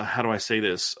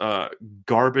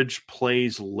 garbage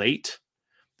plays late.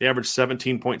 They averaged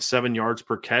 17.7 yards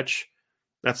per catch.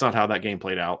 That's not how that game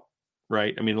played out,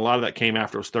 right? I mean, a lot of that came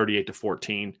after it was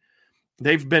 38-14.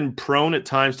 they've been prone at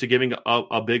times to giving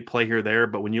a big play here or there,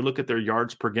 but when you look at their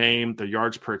yards per game, their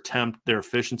yards per attempt, their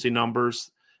efficiency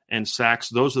numbers and sacks,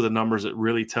 those are the numbers that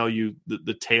really tell you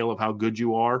the tale of how good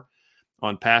you are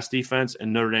on pass defense.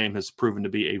 And Notre Dame has proven to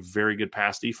be a very good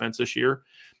pass defense this year.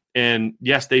 And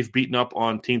yes, they've beaten up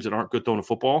on teams that aren't good throwing the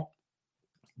football,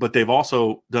 but they've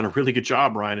also done a really good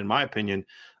job, Ryan, in my opinion,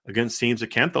 against teams that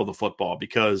can throw the football,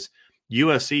 because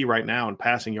USC right now in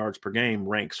passing yards per game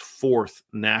ranks 4th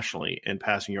nationally in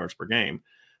passing yards per game.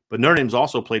 But Notre Dame's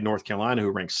also played North Carolina,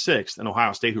 who ranks 6th, and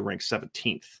Ohio State, who ranks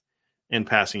 17th in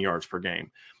passing yards per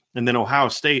game. And then Ohio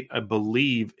State, I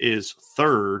believe, is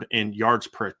 3rd in yards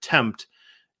per attempt.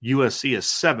 USC is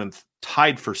 7th,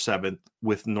 tied for 7th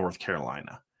with North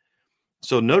Carolina.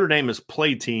 So Notre Dame has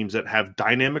played teams that have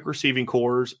dynamic receiving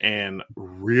cores and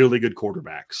really good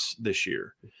quarterbacks this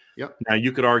year. Yep. Now,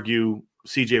 you could argue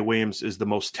CJ Williams is the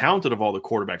most talented of all the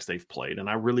quarterbacks they've played, and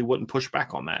I really wouldn't push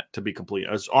back on that, to be complete,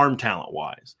 as arm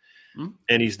talent-wise. Mm-hmm.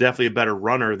 And he's definitely a better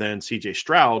runner than CJ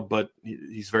Stroud, but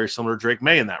he's very similar to Drake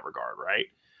May in that regard, right?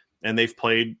 And they've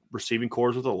played receiving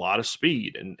cores with a lot of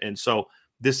speed. And so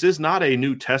this is not a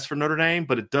new test for Notre Dame,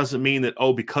 but it doesn't mean that,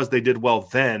 because they did well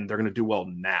then, they're going to do well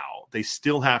now. They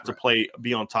still have to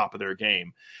be on top of their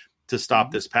game to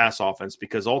stop this pass offense,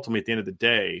 because ultimately at the end of the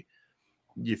day,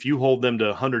 if you hold them to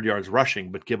 100 yards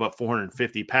rushing but give up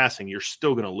 450 passing, you're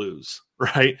still going to lose,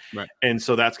 right? And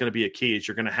so that's going to be a key. Is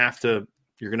you're going to have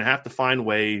to find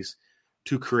ways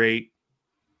to create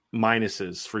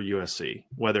minuses for USC,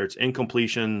 whether it's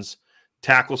incompletions,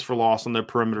 tackles for loss on their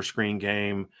perimeter screen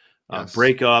game,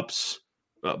 breakups,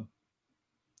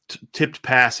 tipped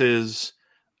passes,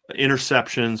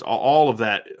 interceptions, all of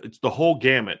that. It's the whole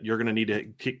gamut. You're going to need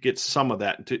to get some of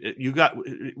that. You got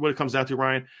what it comes down to,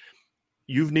 Ryan.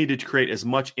 You've needed to create as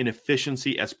much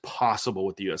inefficiency as possible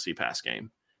with the USC pass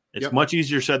game. It's much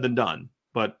easier said than done,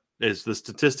 but as the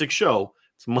statistics show,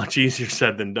 it's much easier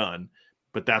said than done.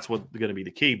 But that's what's going to be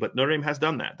the key. But Notre Dame has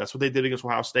done that. That's what they did against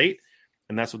Ohio State,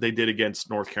 and that's what they did against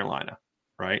North Carolina,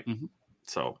 right? Mm-hmm.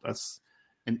 So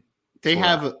they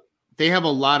have a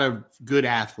lot of good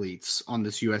athletes on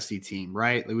this USC team,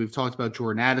 right? Like we've talked about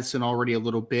Jordan Addison already a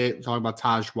little bit. We're talking about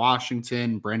Taj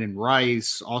Washington, Brandon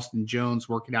Rice, Austin Jones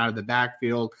working out of the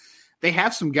backfield. They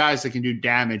have some guys that can do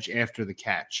damage after the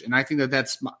catch. And I think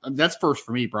that's first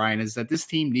for me, Brian, is that this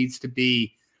team needs to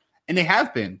be, and they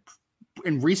have been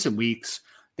in recent weeks,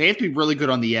 they have to be really good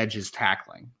on the edges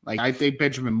tackling. Like I think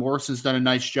Benjamin Morrison's done a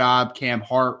nice job. Cam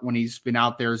Hart, when he's been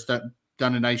out there, has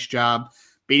done a nice job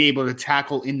being able to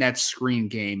tackle in that screen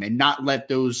game and not let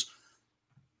those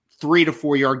 3 to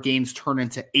 4 yard gains turn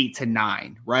into 8 to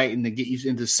 9, right? And they get you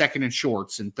into 2nd and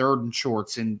shorts and 3rd and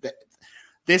shorts. And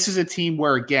this is a team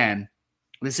where, again,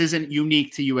 this isn't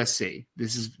unique to USC.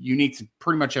 This is unique to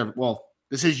pretty much every. Well,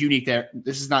 this is unique there.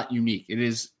 This is not unique. It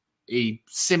is a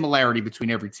similarity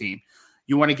between every team.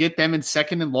 You want to get them in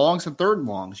 2nd and longs and 3rd and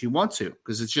longs. You want to,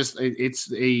 because it's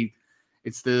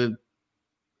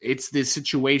the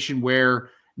situation where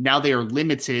now they are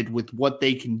limited with what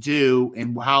they can do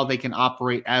and how they can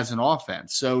operate as an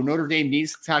offense. So Notre Dame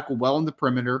needs to tackle well in the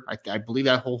perimeter. I believe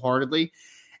that wholeheartedly.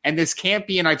 And this can't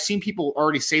be, and I've seen people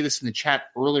already say this in the chat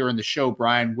earlier in the show,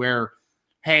 Brian, where,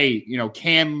 hey,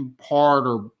 Cam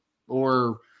Hart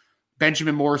or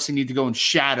Benjamin Morrison need to go and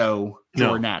shadow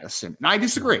Jordan Addison. And I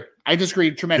disagree. I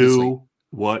disagree tremendously. Do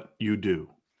what you do.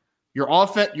 Your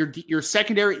offense, your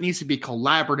secondary needs to be a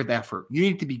collaborative effort. You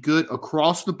need to be good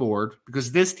across the board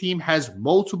because this team has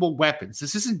multiple weapons.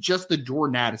 This isn't just the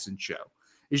Jordan Addison show.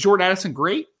 Is Jordan Addison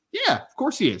great? Yeah, of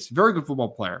course he is. Very good football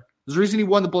player. There's a reason he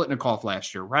won the Blitnikoff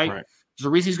last year, right? There's a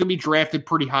reason he's going to be drafted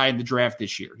pretty high in the draft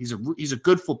this year. He's a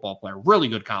good football player, really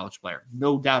good college player,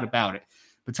 no doubt about it.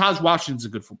 But Taj Washington's a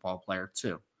good football player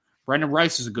too. Brandon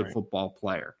Rice is a good football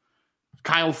player.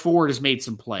 Kyle Ford has made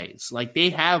some plays. Like they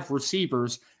have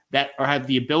receivers that have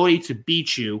the ability to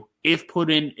beat you if put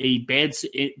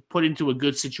into a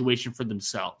good situation for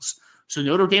themselves. So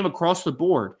Notre Dame across the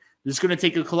board is going to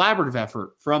take a collaborative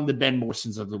effort from the Ben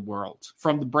Morsons of the world,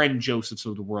 from the Brandon Josephs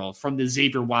of the world, from the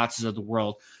Xavier Wattses of the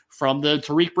world, from the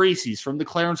Tariq Bracy's, from the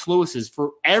Clarence Lewis's,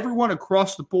 for everyone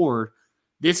across the board.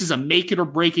 This is a make it or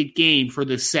break it game for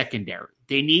the secondary.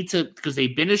 They need to, because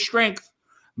they've been a strength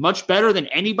much better than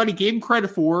anybody gave them credit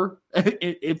for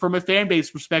from a fan base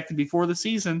perspective before the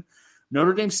season.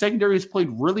 Notre Dame's secondary has played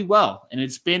really well, and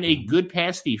it's been a good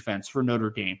pass defense for Notre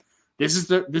Dame. This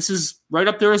is right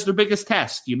up there as their biggest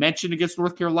test. You mentioned against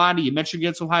North Carolina. You mentioned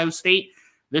against Ohio State.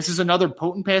 This is another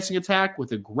potent passing attack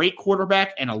with a great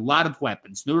quarterback and a lot of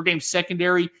weapons. Notre Dame's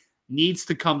secondary needs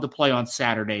to come to play on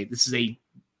Saturday. This is a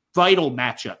vital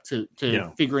matchup to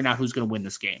figuring out who's going to win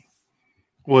this game.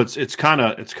 Well, it's kind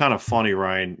of funny,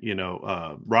 Ryan.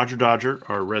 Roger Dodger,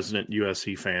 our resident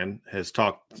USC fan, has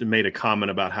made a comment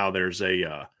about how there's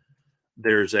a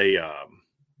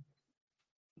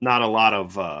not a lot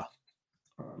of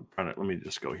let me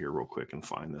just go here real quick and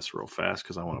find this real fast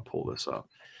because I want to pull this up.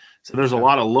 So there's a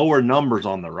lot of lower numbers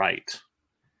on the right.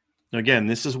 Again,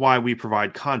 this is why we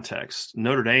provide context.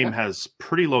 Notre Dame has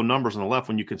pretty low numbers on the left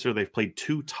when you consider they've played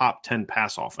 2 top 10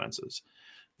 pass offenses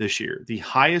this year. The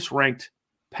highest ranked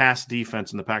pass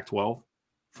defense in the Pac-12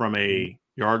 from a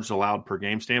yards allowed per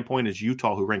game standpoint is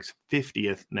Utah, who ranks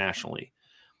 50th nationally.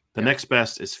 The next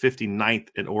best is 59th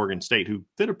at Oregon State, who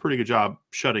did a pretty good job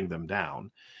shutting them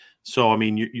down. So, I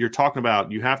mean, you're talking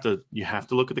about you have to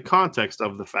look at the context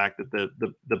of the fact that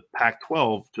the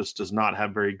Pac-12 just does not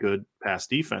have very good pass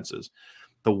defenses.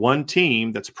 The one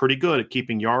team that's pretty good at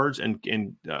keeping yards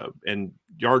and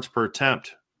yards per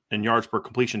attempt and yards per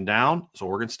completion down is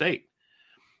Oregon State.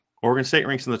 Oregon State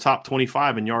ranks in the top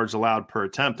 25 in yards allowed per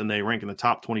attempt, and they rank in the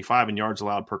top 25 in yards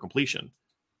allowed per completion.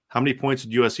 How many points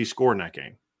did USC score in that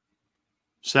game?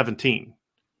 17.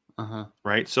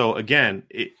 Right. So again,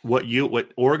 what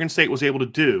Oregon State was able to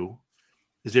do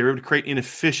is they were able to create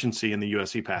inefficiency in the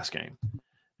USC pass game.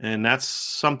 And that's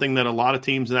something that a lot of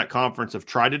teams in that conference have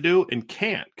tried to do and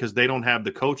can't because they don't have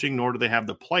the coaching, nor do they have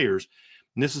the players.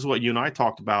 And this is what you and I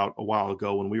talked about a while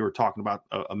ago when we were talking about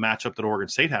a matchup that Oregon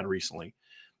State had recently.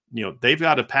 They've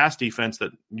got a pass defense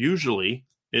that usually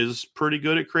is pretty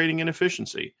good at creating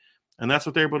inefficiency. And that's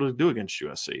what they're able to do against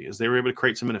USC is they were able to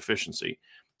create some inefficiency.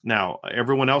 Now,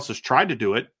 everyone else has tried to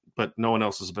do it, but no one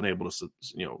else has been able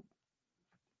to,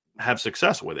 have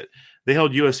success with it. They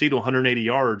held USC to 180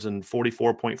 yards and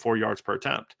 44.4 yards per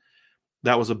attempt.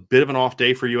 That was a bit of an off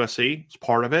day for USC. It's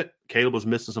part of it. Caleb was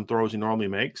missing some throws he normally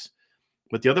makes.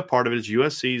 But the other part of it is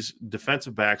USC's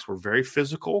defensive backs were very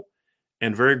physical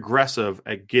and very aggressive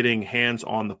at getting hands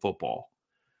on the football.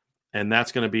 And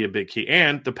that's going to be a big key.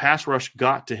 And the pass rush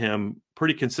got to him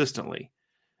pretty consistently.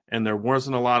 And there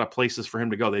wasn't a lot of places for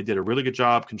him to go. They did a really good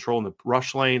job controlling the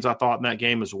rush lanes, I thought, in that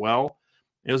game as well.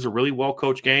 It was a really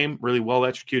well-coached game, really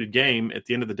well-executed game. At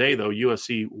the end of the day, though,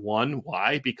 USC won.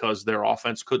 Why? Because their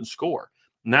offense couldn't score.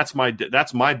 And that's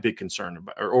my big concern.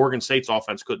 Or Oregon State's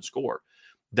offense couldn't score.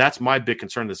 That's my big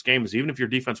concern in this game is even if your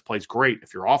defense plays great,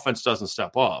 if your offense doesn't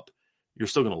step up, you're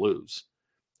still going to lose.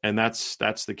 And that's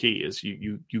the key is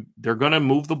they're going to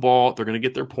move the ball. They're going to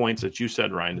get their points, as you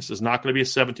said, Ryan. This is not going to be a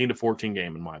 17-14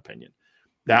 game, in my opinion.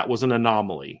 That was an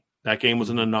anomaly. That game was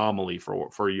an anomaly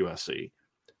for USC.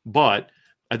 But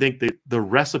I think the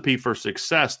recipe for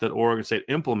success that Oregon State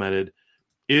implemented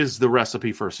is the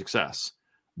recipe for success.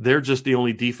 They're just the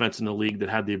only defense in the league that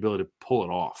had the ability to pull it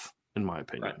off, in my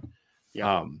opinion. Right.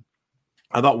 Yeah.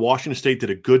 I thought Washington State did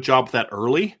a good job with that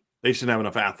early. They just didn't have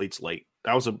enough athletes late.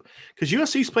 That was because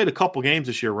USC's played a couple games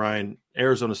this year, Ryan.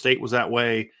 Arizona State was that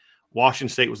way.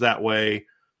 Washington State was that way,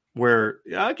 where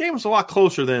that game was a lot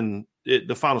closer than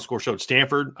the final score showed.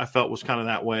 Stanford, I felt, was kind of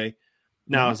that way.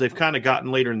 Now, as they've kind of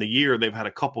gotten later in the year, they've had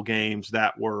a couple games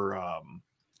that were,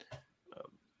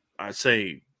 I'd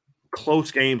say,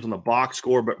 close games on the box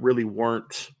score, but really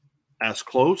weren't as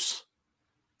close.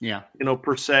 Yeah,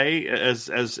 per se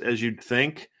as you'd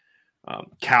think.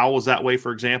 Cal was that way,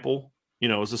 for example. It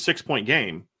was a 6-point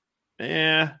game.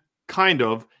 Kind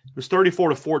of. It was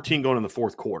 34-14 going in the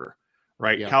fourth quarter,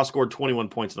 right? Yeah. Cal scored 21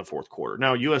 points in the fourth quarter.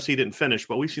 Now, USC didn't finish,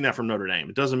 but we've seen that from Notre Dame.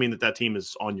 It doesn't mean that team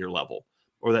is on your level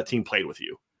or that team played with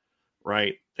you,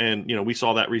 right? And, we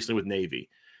saw that recently with Navy.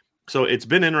 So it's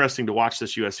been interesting to watch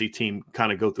this USC team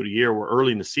kind of go through the year where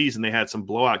early in the season they had some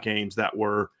blowout games that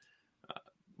were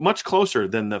much closer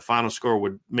than the final score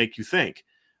would make you think.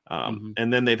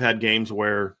 And then they've had games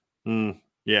where,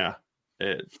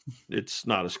 it's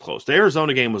not as close. The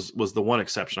Arizona game was the one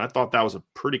exception. I thought that was a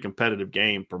pretty competitive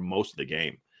game for most of the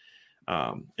game.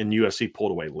 And USC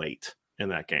pulled away late in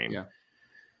that game. Yeah.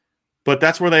 But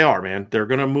that's where they are, man. They're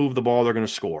going to move the ball. They're going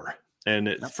to score.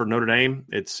 And for Notre Dame,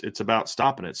 it's about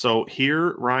stopping it. So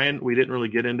here, Ryan, we didn't really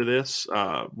get into this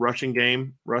rushing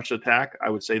game, rush attack.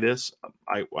 I would say this.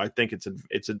 I think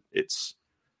it's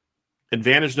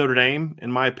advantage Notre Dame,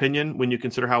 in my opinion, when you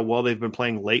consider how well they've been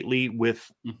playing lately with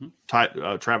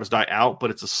Travis Dye out,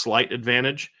 but it's a slight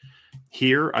advantage.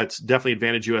 Here, it's definitely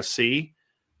advantage USC.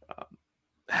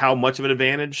 How much of an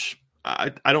advantage?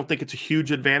 I don't think it's a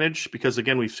huge advantage because,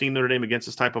 again, we've seen Notre Dame against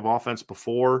this type of offense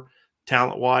before,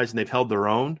 talent-wise, and they've held their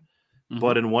own.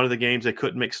 But in one of the games, they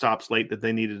couldn't make stops late that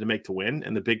they needed to make to win,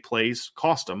 and the big plays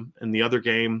cost them. In the other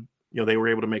game, they were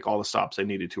able to make all the stops they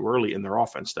needed to early, and their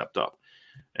offense stepped up.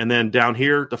 And then down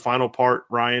here, the final part,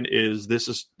 Ryan, is this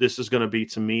is going to be,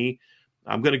 to me,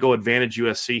 I'm going to go advantage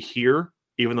USC here,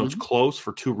 even though it's close,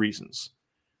 for two reasons.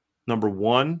 Number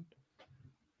one,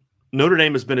 Notre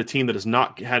Dame has been a team that has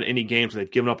not had any games where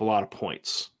they've given up a lot of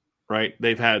points, right?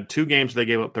 They've had 2 games where they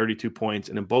gave up 32 points,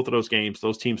 and in both of those games,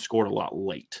 those teams scored a lot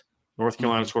late. North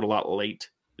Carolina scored a lot late.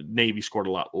 Navy scored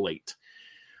a lot late.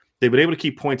 They've been able to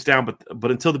keep points down,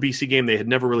 but until the BC game, they had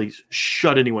never really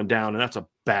shut anyone down, and that's a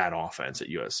bad offense at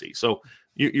USC. So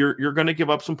you're going to give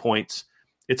up some points.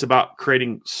 It's about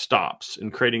creating stops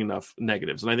and creating enough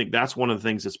negatives, and I think that's one of the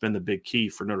things that's been the big key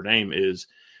for Notre Dame is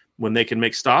when they can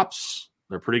make stops,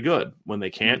 they're pretty good. When they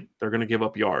can't, they're going to give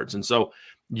up yards. And so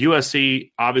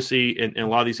USC, obviously, in a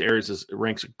lot of these areas,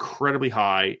 ranks incredibly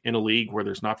high in a league where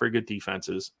there's not very good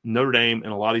defenses. Notre Dame,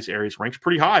 in a lot of these areas, ranks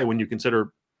pretty high when you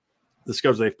consider the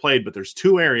schedules they've played. But there's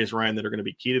 2 areas, Ryan, that are going to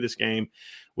be key to this game,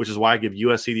 which is why I give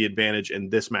USC the advantage in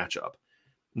this matchup.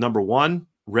 Number 1,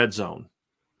 red zone.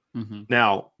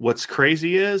 Now, what's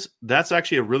crazy is that's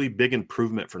actually a really big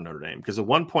improvement for Notre Dame because at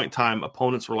one point in time,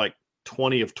 opponents were like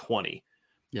 20 of 20.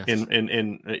 Yes.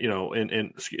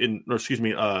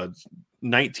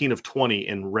 19 of 20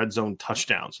 in red zone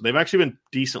touchdowns. So they've actually been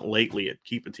decent lately at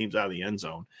keeping teams out of the end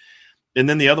zone. And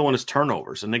then the other one is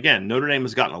turnovers. And again, Notre Dame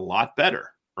has gotten a lot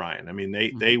better, Ryan. I mean,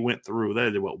 they went through, they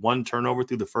did 1 turnover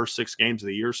through the first 6 games of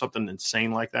the year, something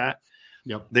insane like that.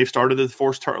 Yep. They've started to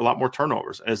force a lot more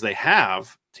turnovers. As they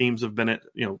have, teams have been at,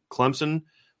 Clemson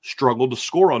struggled to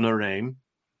score on Notre Dame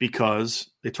because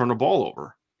they turn the ball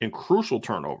over in crucial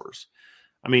turnovers.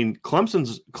 I mean,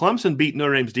 Clemson beat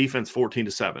Notre Dame's defense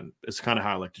 14-7. It's kind of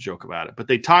how I like to joke about it. But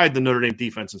they tied the Notre Dame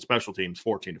defense and special teams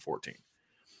 14-14,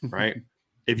 right?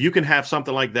 If you can have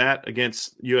something like that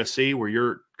against USC where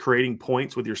you're creating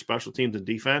points with your special teams and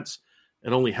defense,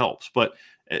 it only helps. But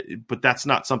that's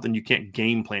not something you can't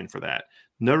game plan for that.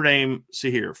 Notre Dame, see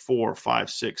here, 4, 5,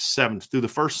 6, 7. Through the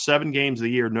first 7 games of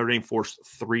the year, Notre Dame forced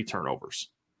 3 turnovers.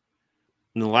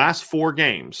 In the last 4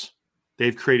 games,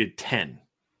 they've created 10.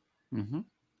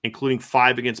 Including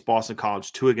 5 against Boston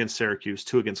College, 2 against Syracuse,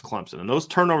 2 against Clemson. And those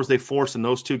turnovers they forced in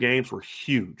those 2 games were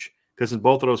huge because in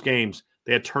both of those games,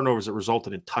 they had turnovers that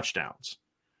resulted in touchdowns.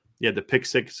 You had the pick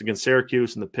 6 against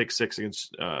Syracuse and the pick 6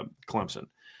 against Clemson.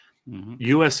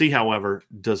 USC, however,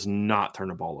 does not turn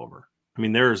the ball over. I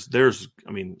mean,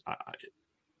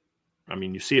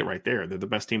 you see it right there. They're the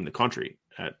best team in the country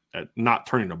at not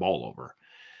turning the ball over.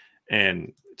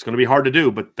 And it's going to be hard to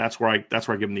do, but that's where I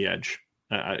give them the edge.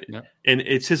 And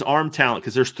it's his arm talent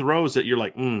because there's throws that you're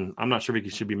like, I'm not sure if he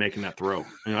should be making that throw.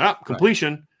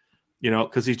 Completion,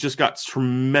 because he's just got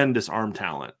tremendous arm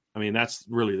talent. I mean, that's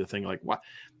really the thing. Like,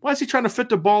 why is he trying to fit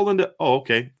the ball into? Oh,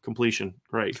 okay, completion,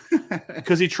 great,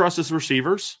 because he trusts his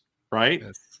receivers, right?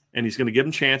 Yes. And he's going to give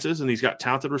them chances, and he's got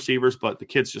talented receivers, but the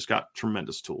kid's just got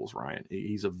tremendous tools, Ryan.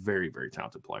 He's a very, very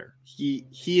talented player. He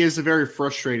is a very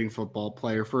frustrating football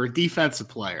player for a defensive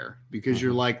player because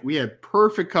you're like, we had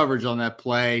perfect coverage on that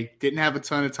play, didn't have a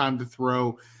ton of time to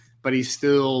throw, but he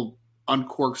still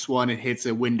uncorks one and hits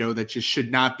a window that just should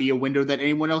not be a window that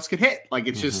anyone else could hit. Like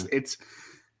it's just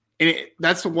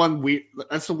that's the one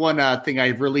thing I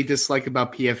really dislike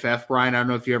about PFF, Brian. I don't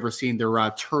know if you ever seen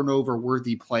their turnover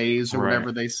worthy plays or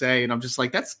whatever they say. And I'm just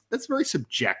like, that's very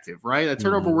subjective, right? A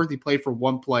turnover worthy play for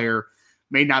one player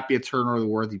may not be a turnover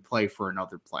worthy play for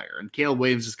another player. And Caleb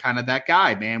Williams is kind of that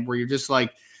guy, man, where you're just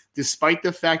like, despite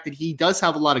the fact that he does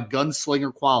have a lot of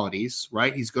gunslinger qualities,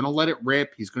 right? He's going to let it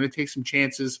rip. He's going to take some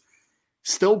chances.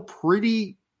 Still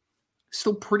pretty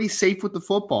safe with the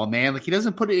football, man. Like he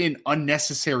doesn't put it in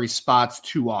unnecessary spots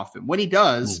too often. When he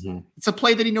does, it's a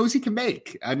play that he knows he can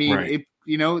make. I mean,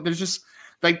 there's just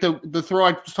like the throw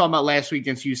I was talking about last week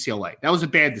against UCLA. That was a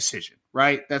bad decision,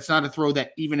 right? That's not a throw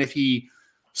that even if he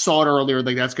saw it earlier,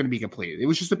 like that's going to be completed. It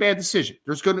was just a bad decision.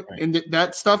 There's going to, and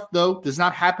that stuff though does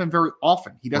not happen very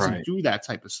often. He doesn't do that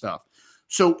type of stuff.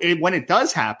 So when it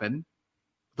does happen,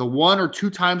 the 1 or 2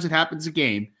 times it happens a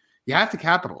game, you have to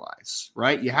capitalize,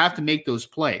 right? You have to make those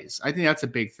plays. I think that's a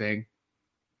big thing.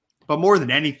 But more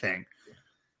than anything,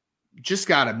 just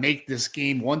got to make this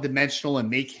game one-dimensional and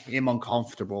make him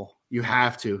uncomfortable. You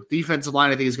have to. Defensive line,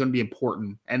 I think, is going to be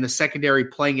important. And the secondary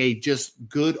playing a just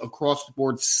good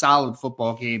across-the-board solid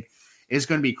football game is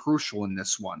going to be crucial in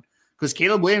this one. Because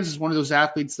Caleb Williams is one of those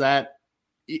athletes that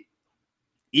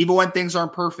even when things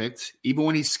aren't perfect, even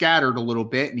when he's scattered a little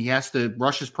bit and he has to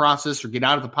rush his process or get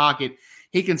out of the pocket,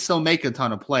 he can still make a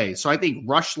ton of plays. So I think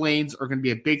rush lanes are going to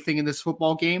be a big thing in this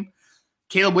football game.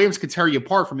 Caleb Williams could tear you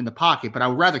apart from in the pocket, but I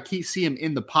would rather see him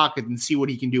in the pocket than see what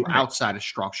he can do outside of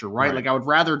structure, right? Like I would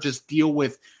rather just deal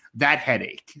with that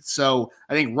headache. So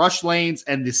I think rush lanes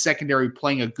and the secondary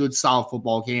playing a good, solid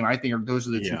football game, I think those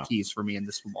are the 2 keys for me in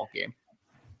this football game.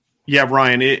 Yeah,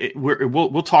 Ryan,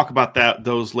 we'll talk about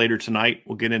those later tonight.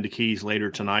 We'll get into keys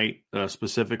later tonight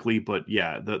specifically, but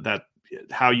yeah, that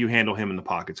how you handle him in the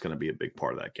pocket is going to be a big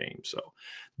part of that game. So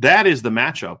that is the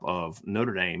matchup of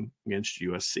Notre Dame against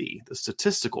USC, the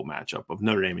statistical matchup of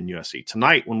Notre Dame and USC.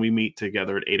 Tonight, when we meet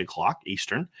together at 8:00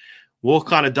 Eastern, we'll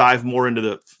kind of dive more into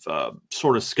the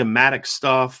sort of schematic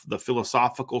stuff, the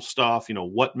philosophical stuff,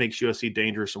 what makes USC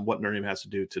dangerous and what Notre Dame has to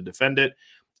do to defend it.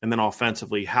 And then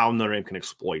offensively, how Notre Dame can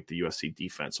exploit the USC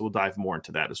defense. So we'll dive more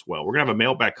into that as well. We're going to have a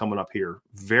mailbag coming up here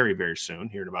very, very soon,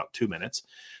 here in about 2 minutes,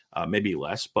 maybe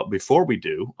less. But before we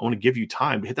do, I want to give you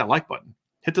time to hit that like button,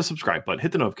 hit the subscribe button,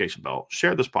 hit the notification bell,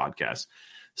 share this podcast.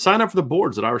 Sign up for the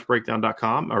boards at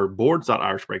irishbreakdown.com or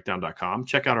boards.irishbreakdown.com.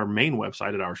 Check out our main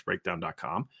website at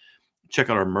irishbreakdown.com. Check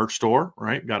out our merch store,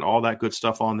 right? Got all that good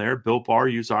stuff on there. Built Bar,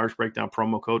 use the Irish Breakdown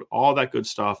promo code, all that good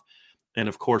stuff. And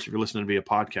of course, if you're listening via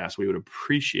podcast, we would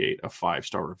appreciate a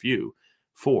 5-star review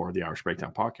for the Irish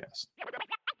Breakdown podcast.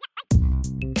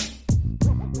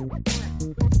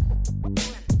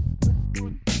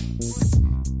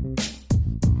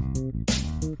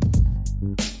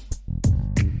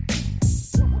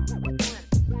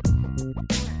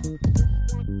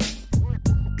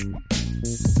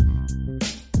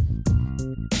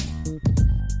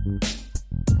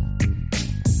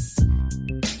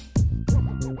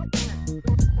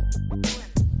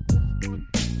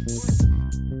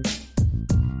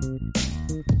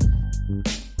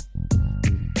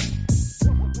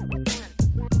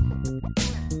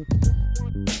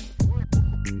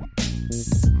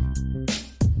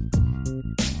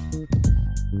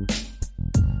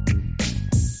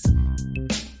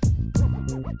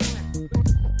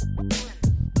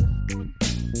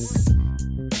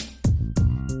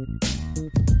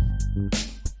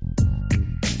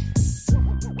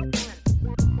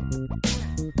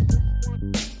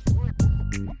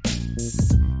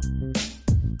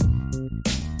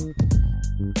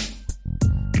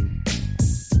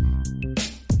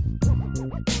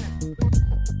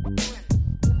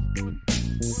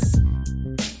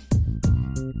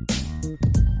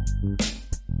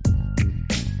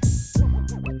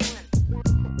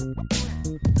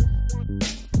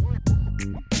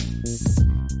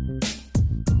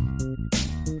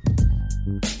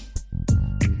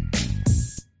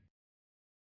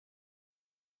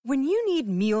 When you need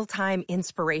mealtime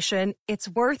inspiration, it's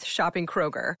worth shopping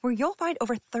Kroger, where you'll find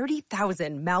over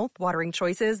 30,000 mouth-watering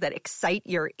choices that excite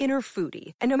your inner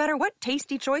foodie. And no matter what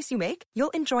tasty choice you make,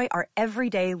 you'll enjoy our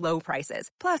everyday low prices,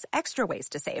 plus extra ways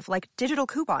to save, like digital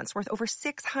coupons worth over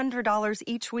 $600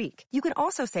 each week. You can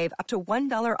also save up to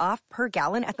 $1 off per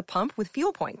gallon at the pump with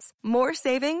fuel points. More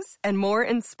savings and more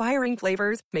inspiring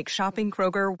flavors make shopping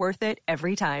Kroger worth it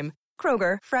every time.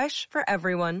 Kroger, fresh for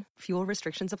everyone. Fuel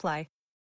restrictions apply.